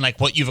and like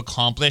what you've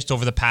accomplished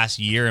over the past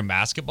year in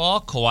basketball,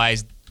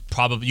 Kawhi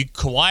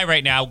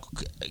right now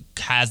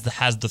has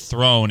the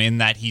throne in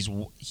that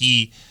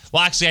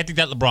well, actually I think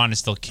that LeBron is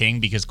still king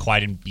because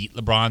Kawhi didn't beat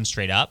LeBron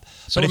straight up.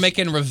 So we're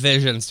making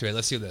revisions to it.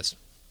 Let's do this.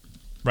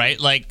 Right?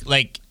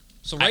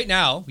 So right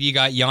now you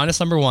got Giannis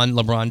number 1,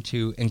 LeBron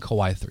 2, and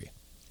Kawhi 3.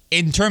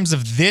 In terms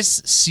of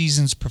this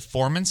season's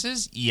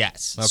performances,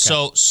 yes.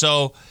 Okay.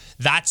 So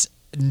that's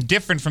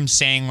different from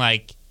saying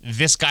like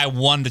this guy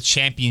won the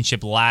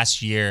championship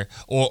last year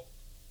or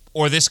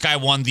this guy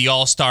won the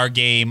All-Star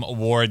Game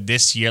award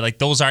this year. Like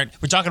those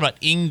aren't. We're talking about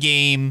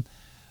in-game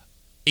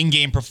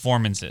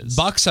performances.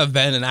 Bucks have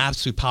been an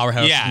absolute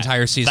powerhouse the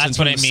entire season. That's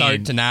what I mean.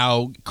 Start to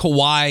now.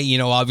 Kawhi,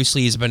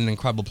 obviously he's been an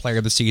incredible player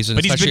this season,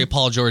 but especially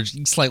Paul George,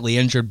 slightly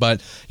injured,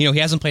 but he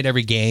hasn't played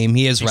every game.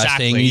 He is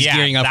resting. He's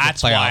gearing up for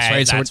playoffs,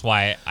 right? That's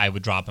why I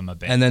would drop him a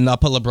bit. And then I'll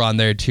put LeBron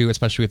there too,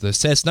 especially with the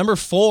assists. Number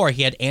 4,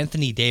 he had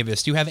Anthony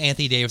Davis. Do you have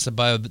Anthony Davis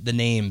above the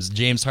names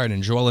James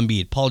Harden, Joel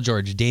Embiid, Paul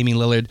George, Damian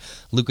Lillard,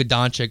 Luka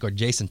Doncic, or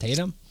Jason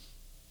Tatum?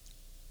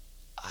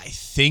 I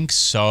think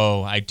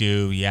so. I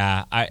do.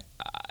 Yeah.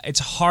 It's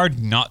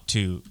hard not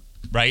to,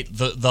 right?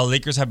 The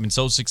Lakers have been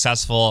so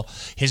successful.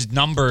 His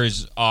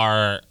numbers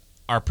are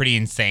pretty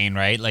insane,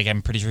 right? Like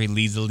I'm pretty sure he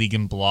leads the league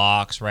in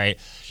blocks, right?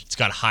 He's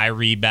got high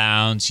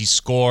rebounds. He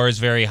scores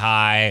very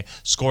high.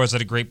 Scores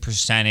at a great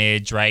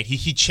percentage, right?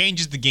 He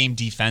changes the game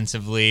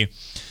defensively.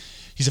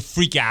 He's a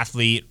freak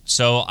athlete.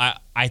 So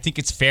I think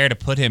it's fair to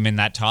put him in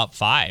that top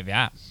 5.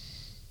 Yeah.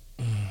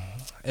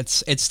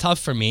 It's tough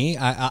for me.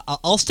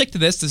 I'll stick to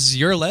this. This is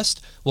your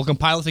list. We'll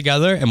compile it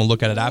together and we'll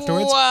look at it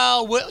afterwards.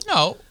 Well,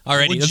 no.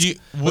 Alrighty.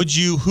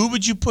 Who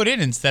would you put in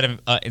instead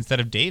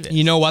of Davis?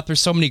 You know what? There's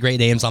so many great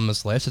names on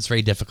this list. It's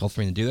very difficult for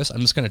me to do this. I'm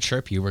just going to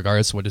chirp you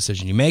regardless of what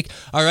decision you make.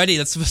 Alrighty,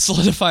 let's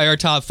solidify our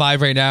top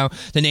 5 right now.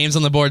 The names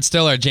on the board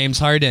still are James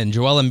Harden,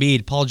 Joel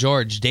Embiid, Paul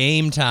George,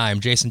 Dame Time,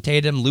 Jason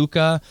Tatum,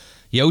 Luka,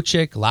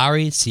 Jokic,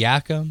 Lowry,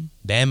 Siakam,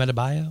 Bam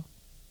Adebayo.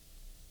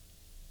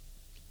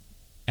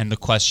 And the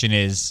question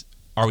is,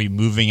 are we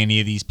moving any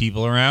of these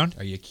people around?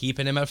 Are you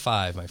keeping him at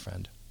 5, my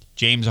friend?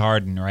 James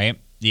Harden, right?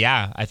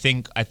 Yeah, I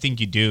think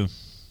you do.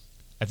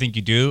 I think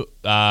you do.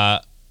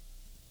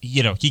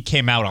 He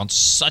came out on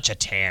such a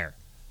tear,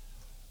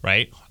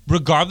 right?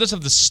 Regardless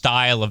of the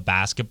style of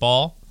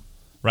basketball,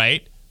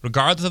 right?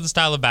 Regardless of the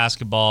style of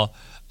basketball,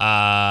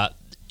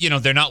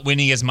 they're not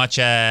winning as much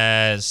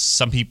as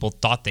some people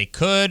thought they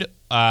could,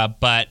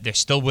 but they're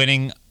still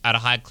winning at a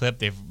high clip.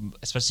 They've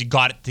especially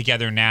got it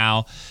together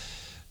now.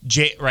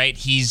 Right,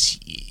 he's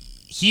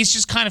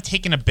just kind of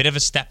taken a bit of a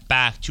step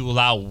back to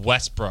allow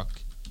Westbrook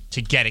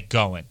to get it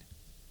going,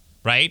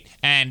 right?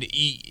 And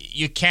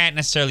you can't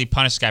necessarily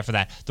punish the guy for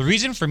that. The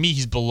reason for me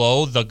he's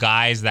below the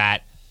guys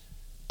that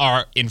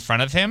are in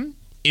front of him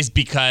is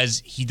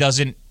because he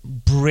doesn't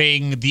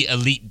bring the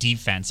elite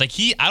defense. Like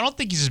I don't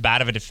think he's as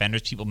bad of a defender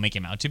as people make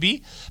him out to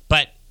be,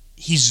 but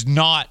he's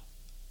not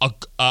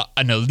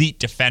an elite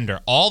defender.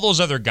 All those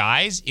other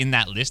guys in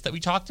that list that we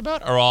talked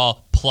about are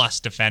all plus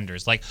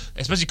defenders, like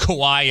especially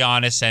Kawhi,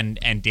 Giannis,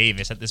 and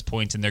Davis at this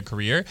point in their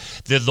career.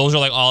 Those are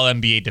like all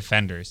NBA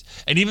defenders.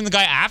 And even the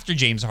guy after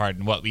James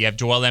Harden, we have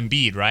Joel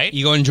Embiid, right?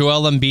 You go in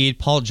Joel Embiid,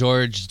 Paul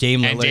George,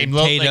 Dame Lillard,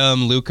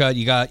 Tatum, Luka.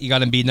 You got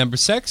Embiid number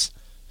 6.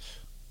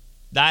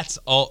 That's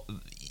all.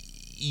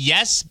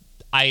 Yes,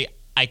 I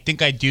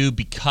think I do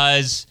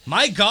because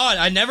my God,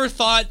 I never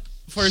thought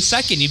for a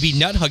second you'd be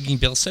nut hugging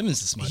Bill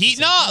Simmons this much.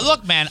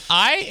 Look, man,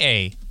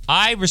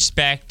 I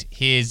respect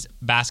his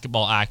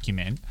basketball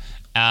acumen,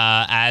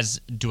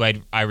 as do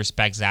I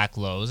respect Zach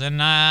Lowe's,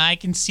 and I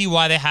can see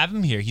why they have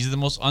him here. He's the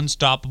most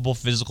unstoppable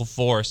physical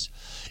force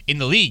in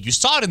the league. You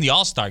saw it in the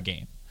All-Star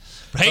game,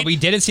 right? But we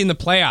didn't see in the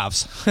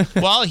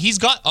playoffs. Well, he's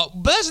got,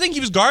 but that's the thing. He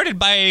was guarded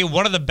by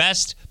one of the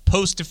best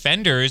post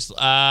defenders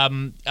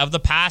of the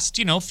past,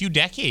 few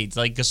decades.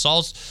 Like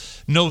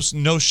Gasol's no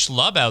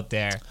schlub out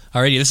there.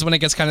 Alrighty, this is when it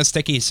gets kind of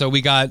sticky. So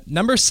we got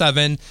number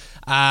 7.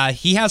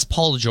 He has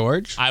Paul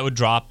George. I would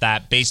drop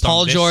that based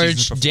Paul on this George,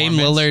 season's Dame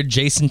performance. Lillard,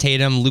 Jason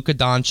Tatum, Luka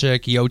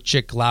Doncic,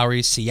 Jokic,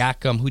 Lowry,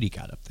 Siakam. Who do you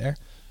got up there?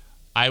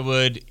 I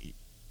would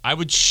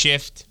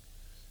shift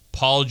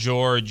Paul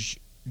George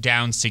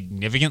down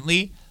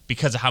significantly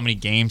because of how many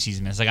games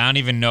he's missed. Like, I don't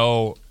even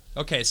know.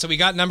 Okay, so we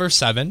got number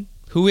 7.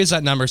 Who is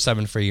at number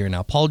 7 for a year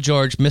now? Paul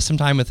George missed some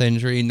time with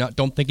injury.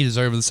 Don't think he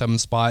deserves the 7th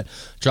spot.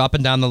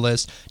 Dropping down the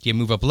list. Do you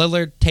move up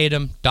Lillard,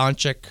 Tatum,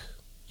 Doncic,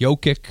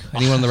 Jokic?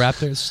 Anyone on the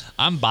Raptors?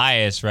 I'm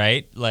biased,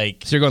 right?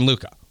 Like, So you're going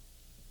Luka.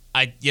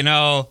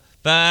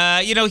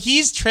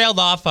 He's trailed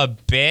off a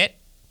bit,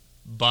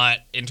 but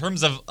in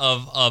terms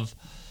of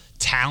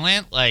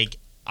talent, like,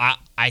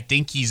 I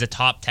think he's a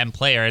top 10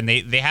 player, and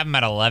they have him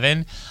at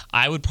 11.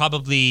 I would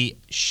probably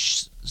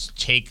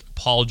take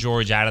Paul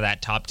George out of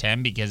that top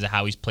 10 because of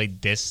how he's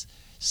played this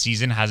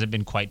season. Hasn't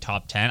been quite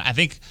top 10. I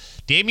think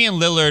Damian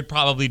Lillard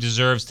probably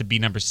deserves to be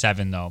number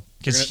 7, though,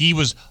 because he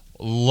was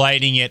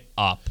lighting it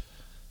up.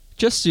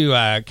 Just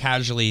to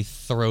casually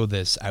throw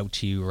this out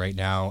to you right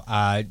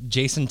now,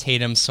 Jason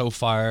Tatum so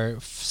far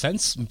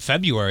since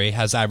February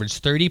has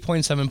averaged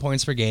 30.7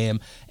 points per game,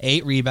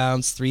 8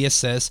 rebounds, 3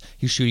 assists.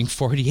 He's shooting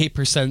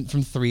 48%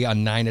 from 3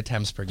 on 9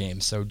 attempts per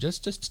game. So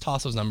just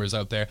toss those numbers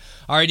out there.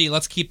 Alrighty,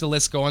 let's keep the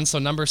list going. So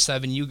number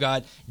 7, you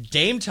got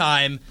Dame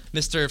Time,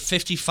 Mr.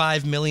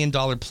 $55 million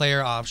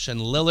player option,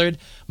 Lillard.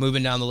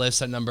 Moving down the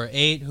list at number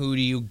 8, who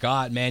do you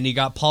got, man? You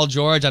got Paul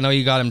George. I know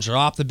you got him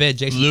dropped a bit.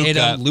 Jason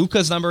Tatum.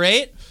 Luka's number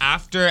 8.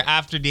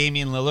 After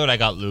Damian Lillard, I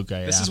got Luka.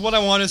 Yeah. This is what I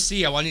want to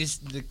see. I want you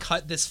to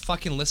cut this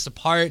fucking list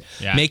apart.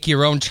 Yeah. Make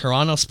your own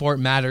Toronto Sport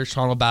Matters,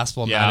 Toronto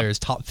Basketball Yep. Matters,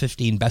 top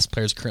 15 best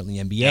players currently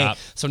in the NBA. Yep.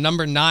 So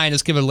number 9,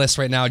 let's give it a list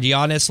right now.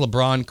 Giannis,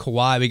 LeBron,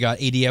 Kawhi. We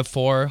got AD at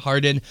 4,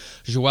 Harden,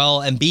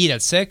 Joel Embiid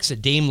at 6,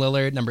 Dame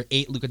Lillard, number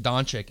 8, Luka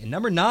Doncic. And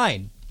number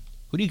 9,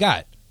 who do you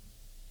got?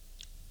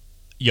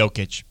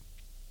 Jokic.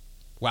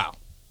 Wow.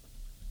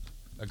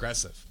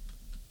 Aggressive.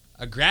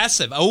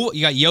 Oh,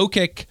 you got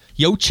Jokic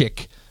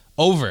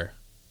over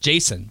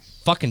Jason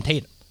fucking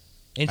Tatum.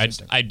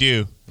 Interesting. I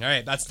do. All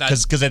right, that's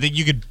Because I think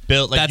you could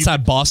build like that's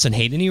not Boston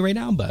hating you right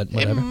now, but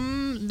whatever.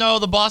 No,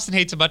 the Boston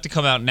hate's about to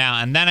come out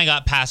now, and then I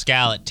got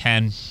Pascal at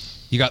 10.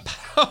 You got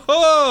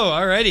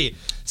alrighty.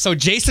 So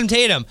Jason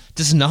Tatum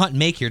does not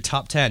make your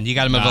top 10. You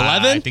got him at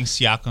 11. I think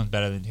Siakam's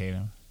better than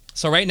Tatum.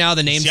 So right now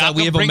the names that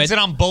we have brings omitted. it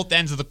on both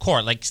ends of the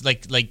court. Like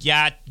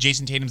yeah,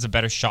 Jason Tatum's a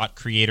better shot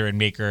creator and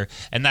maker,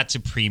 and that's a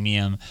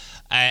premium.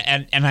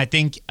 And I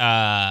think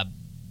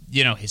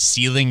his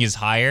ceiling is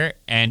higher,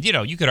 and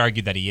you could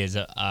argue that he is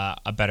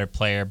a better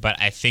player. But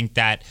I think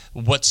that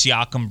what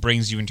Siakam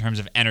brings you in terms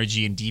of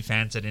energy and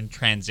defense and in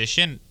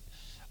transition,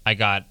 I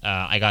got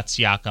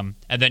Siakam,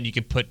 and then you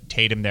could put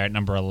Tatum there at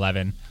number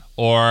 11,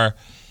 or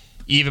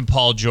even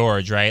Paul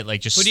George, right?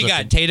 Like just Who do you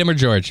got, Tatum or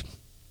George?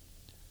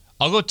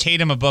 I'll go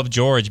Tatum above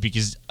George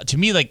because to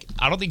me, like,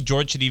 I don't think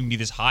George should even be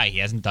this high. He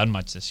hasn't done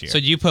much this year. So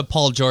do you put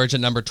Paul George at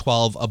number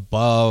 12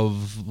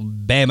 above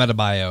Bam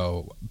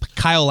Adebayo,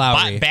 Kyle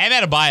Lowry? Bam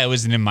Adebayo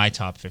isn't in my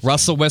top 15.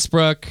 Russell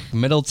Westbrook,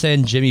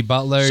 Middleton, Jimmy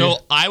Butler. So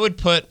I would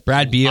put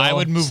Brad Beal. I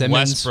would move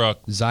Simmons,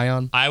 Westbrook.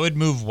 Zion. I would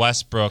move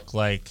Westbrook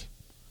like.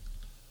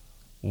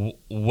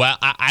 Well,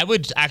 I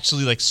would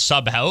actually like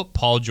sub out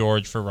Paul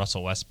George for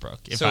Russell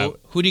Westbrook.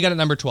 Who do you got at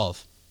number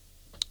 12?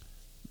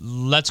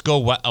 Let's go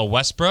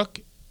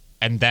Westbrook.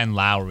 And then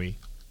Lowry.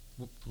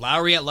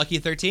 Lowry at lucky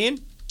 13?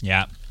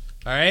 Yeah.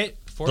 All right.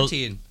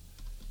 14.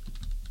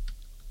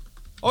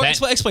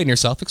 Explain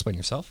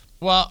yourself.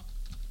 Well,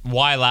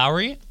 why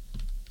Lowry?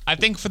 I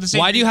think for the same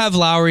Why do you have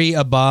Lowry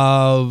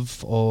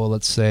above,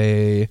 let's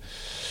say...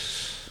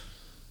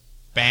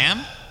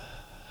 Bam?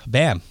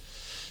 Bam.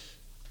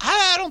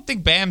 I don't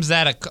think Bam's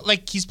that...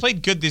 he's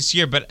played good this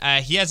year, but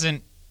he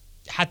hasn't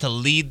had to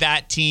lead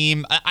that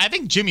team. I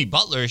think Jimmy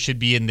Butler should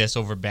be in this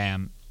over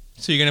Bam.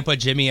 So you're going to put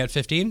Jimmy at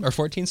 15 or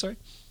 14, sorry?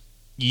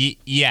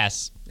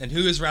 Yes. And who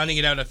is rounding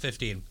it out at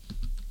 15?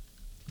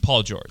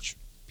 Paul George.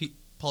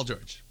 Paul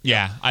George.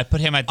 Yeah, I put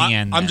him at the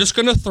end. I'm just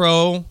going to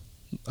throw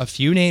a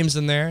few names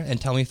in there and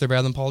tell me if they're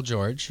better than Paul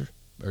George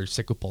or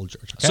stick with Paul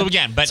George. Okay?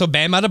 So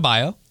Bam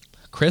Adebayo,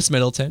 Chris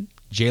Middleton,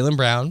 Jaylen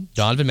Brown,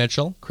 Donovan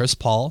Mitchell, Chris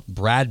Paul,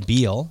 Brad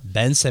Beal,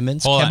 Ben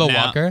Simmons, Kemba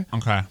Walker,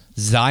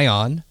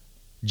 Zion,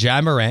 Ja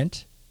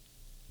Morant,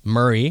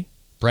 Murray,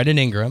 Brendan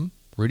Ingram,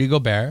 Rudy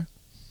Gobert,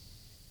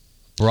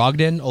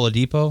 Brogdon,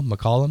 Oladipo,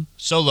 McCollum.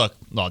 So look,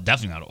 no,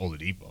 definitely not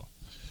Oladipo.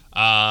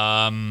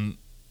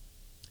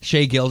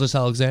 Shai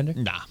Gilgeous-Alexander.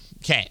 Nah.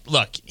 Okay,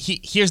 look.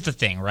 Here's the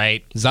thing,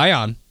 right?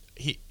 Zion.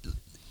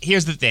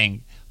 Here's the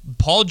thing.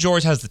 Paul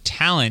George has the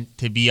talent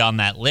to be on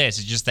that list.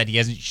 It's just that he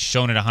hasn't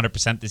shown it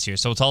 100% this year.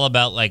 So it's all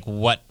about like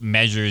what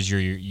measures you're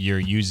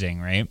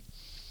using, right?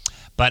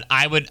 But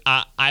I would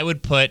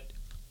put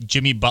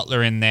Jimmy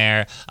Butler in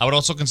there. I would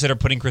also consider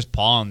putting Chris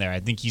Paul in there. I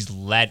think he's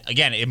led.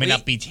 Again, it may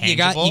not be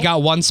tangible. You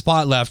got one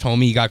spot left,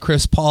 homie. You got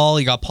Chris Paul.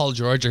 You got Paul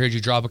George. I heard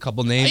you drop a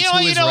couple names.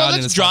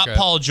 Let's drop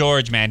Paul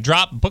George, man.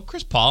 Put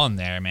Chris Paul in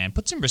there, man.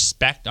 Put some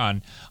respect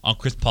on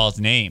Chris Paul's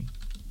name.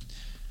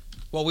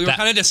 Well, we were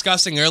kind of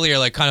discussing earlier,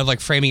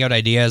 framing out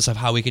ideas of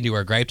how we can do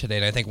our gripe today,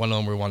 and I think one of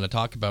them we wanted to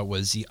talk about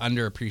was the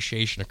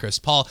underappreciation of Chris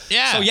Paul.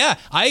 Yeah. So yeah,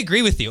 I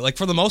agree with you. Like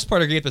for the most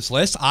part, I agree with this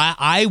list.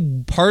 I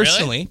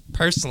personally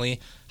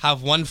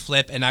have one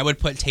flip, and I would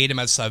put Tatum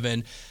at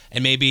 7,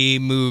 and maybe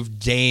move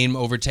Dame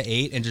over to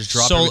 8, and just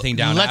drop everything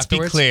down. Let's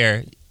afterwards. be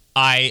clear.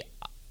 As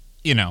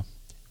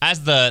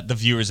the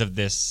viewers of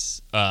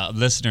this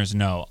listeners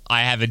know,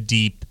 I have a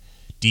deep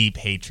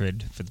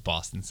hatred for the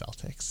Boston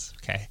Celtics.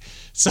 Okay,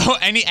 so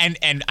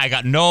and I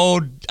got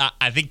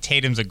I think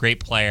Tatum's a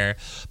great player,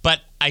 but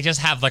I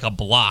just have like a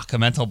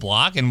mental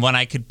block, and when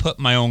I could put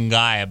my own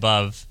guy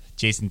above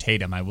Jason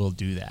Tatum, I will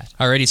do that.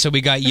 Alrighty, so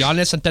we got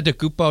Giannis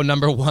Antetokounmpo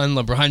number 1,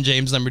 LeBron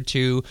James number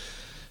 2,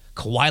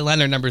 Kawhi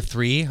Leonard number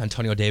 3,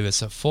 Antonio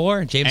Davis at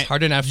 4, James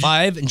Harden at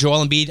 5, and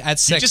Joel Embiid at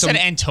 6. You just said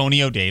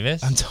Antonio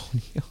Davis.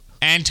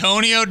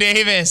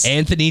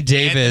 Anthony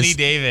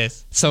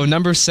Davis. So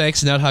number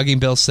 6, nut hugging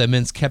Bill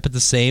Simmons, kept it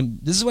the same.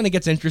 This is when it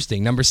gets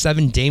interesting. Number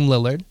 7, Dame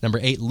Lillard. Number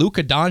 8,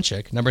 Luka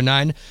Doncic. Number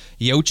 9,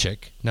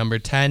 Jokic. Number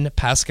 10,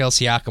 Pascal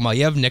Siakam. Well,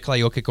 you have Nikola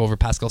Jokic over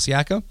Pascal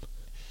Siakam.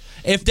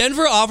 If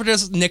Denver offered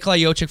us Nikola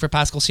Jokic for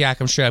Pascal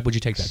Siakam straight up, would you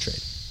take that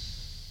trade?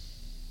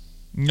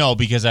 No,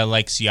 because I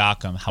like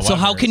Siakam. However, so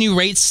how can you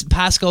rate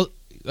Pascal?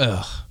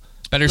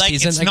 Better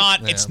season.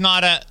 It's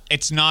not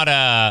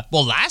a.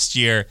 Well, last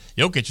year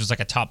Jokic was like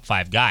a top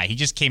 5 guy. He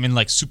just came in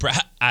like super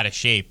out of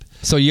shape.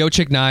 So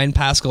Jokic 9,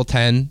 Pascal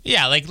 10.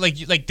 Yeah,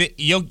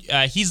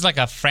 he's like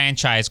a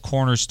franchise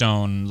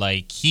cornerstone.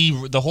 Like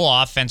the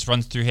whole offense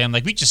runs through him.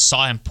 Like we just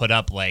saw him put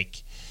up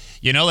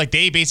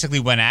they basically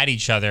went at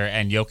each other,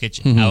 and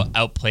Jokic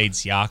outplayed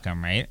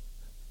Siakam, right?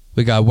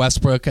 We got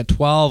Westbrook at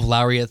 12,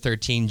 Lowry at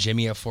 13,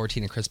 Jimmy at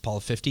 14, and Chris Paul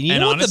at 15. You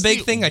know what the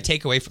big thing I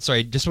take away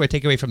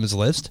from this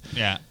list?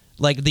 Yeah.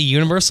 Like the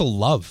universal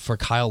love for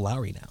Kyle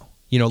Lowry now.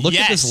 Look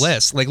at this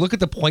list. Like, look at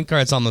the point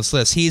guards on this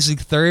list. He's the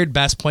 3rd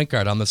best point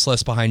guard on this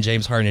list behind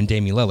James Harden and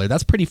Damian Lillard.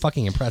 That's pretty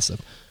fucking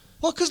impressive.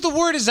 Well, because the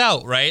word is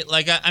out, right?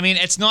 Like, I mean,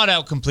 it's not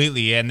out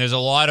completely, and there's a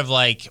lot of the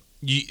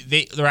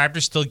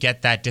Raptors still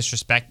get that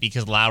disrespect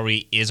because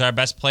Lowry is our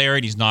best player,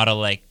 and he's not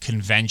a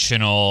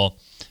conventional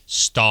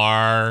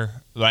star,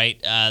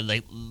 right?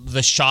 Like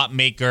the shot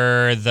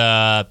maker,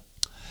 the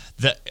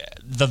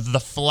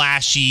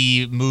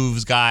flashy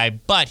moves guy,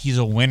 but he's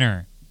a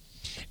winner.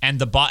 And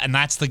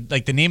that's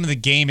the name of the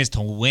game is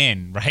to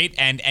win, right?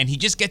 And he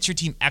just gets your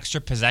team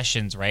extra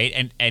possessions,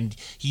 right? And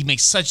he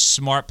makes such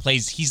smart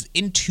plays. He's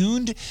in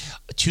tuned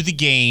to the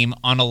game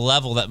on a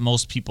level that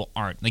most people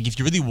aren't. Like if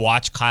you really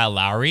watch Kyle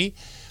Lowry,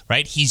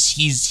 right? He's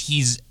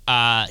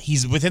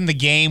within the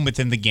game.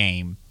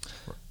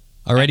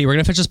 Alrighty, we're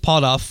gonna finish this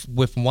pod off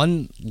with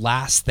one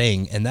last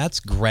thing, and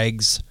that's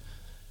Greg's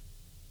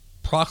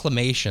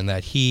proclamation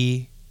that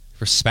he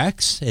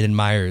respects and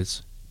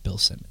admires Bill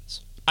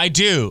Simmons. I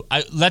do.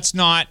 Let's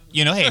not,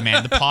 hey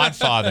man, the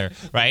Podfather,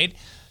 right?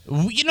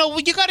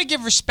 You got to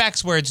give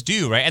respects where it's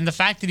due, right? And the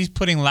fact that he's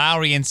putting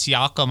Lowry and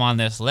Siakam on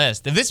this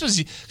list. If this was,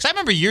 because I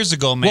remember years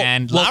ago,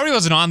 man, Lowry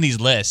wasn't on these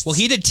lists. Well,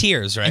 he did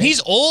tiers, right? And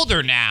he's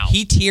older now.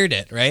 He tiered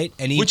it, right?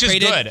 And which is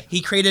good.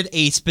 He created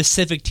a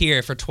specific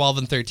tier for 12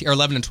 and 13, or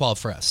 11 and 12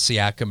 for us,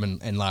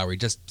 Siakam and Lowry,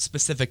 just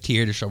specific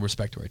tier to show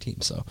respect to our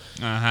team. So,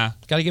 got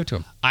to give it to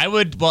him.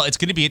 Well, it's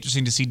going to be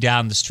interesting to see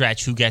down the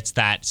stretch who gets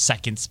that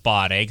second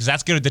spot, because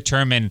that's going to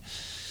determine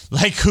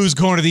who's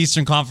going to the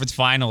Eastern Conference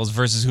Finals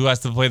versus who has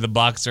to play the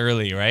Bucks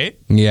early, right?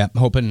 Yeah,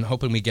 hoping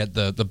we get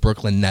the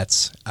Brooklyn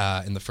Nets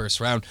in the first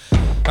round.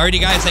 Alrighty,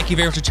 guys, thank you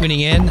very much for tuning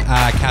in.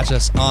 Catch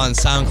us on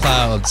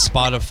SoundCloud,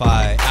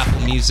 Spotify,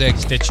 Apple Music,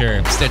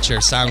 Stitcher,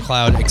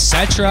 SoundCloud,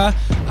 etc.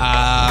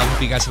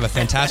 Hope you guys have a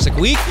fantastic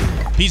week.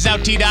 Peace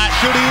out, T-Dot.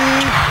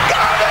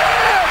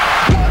 Got it!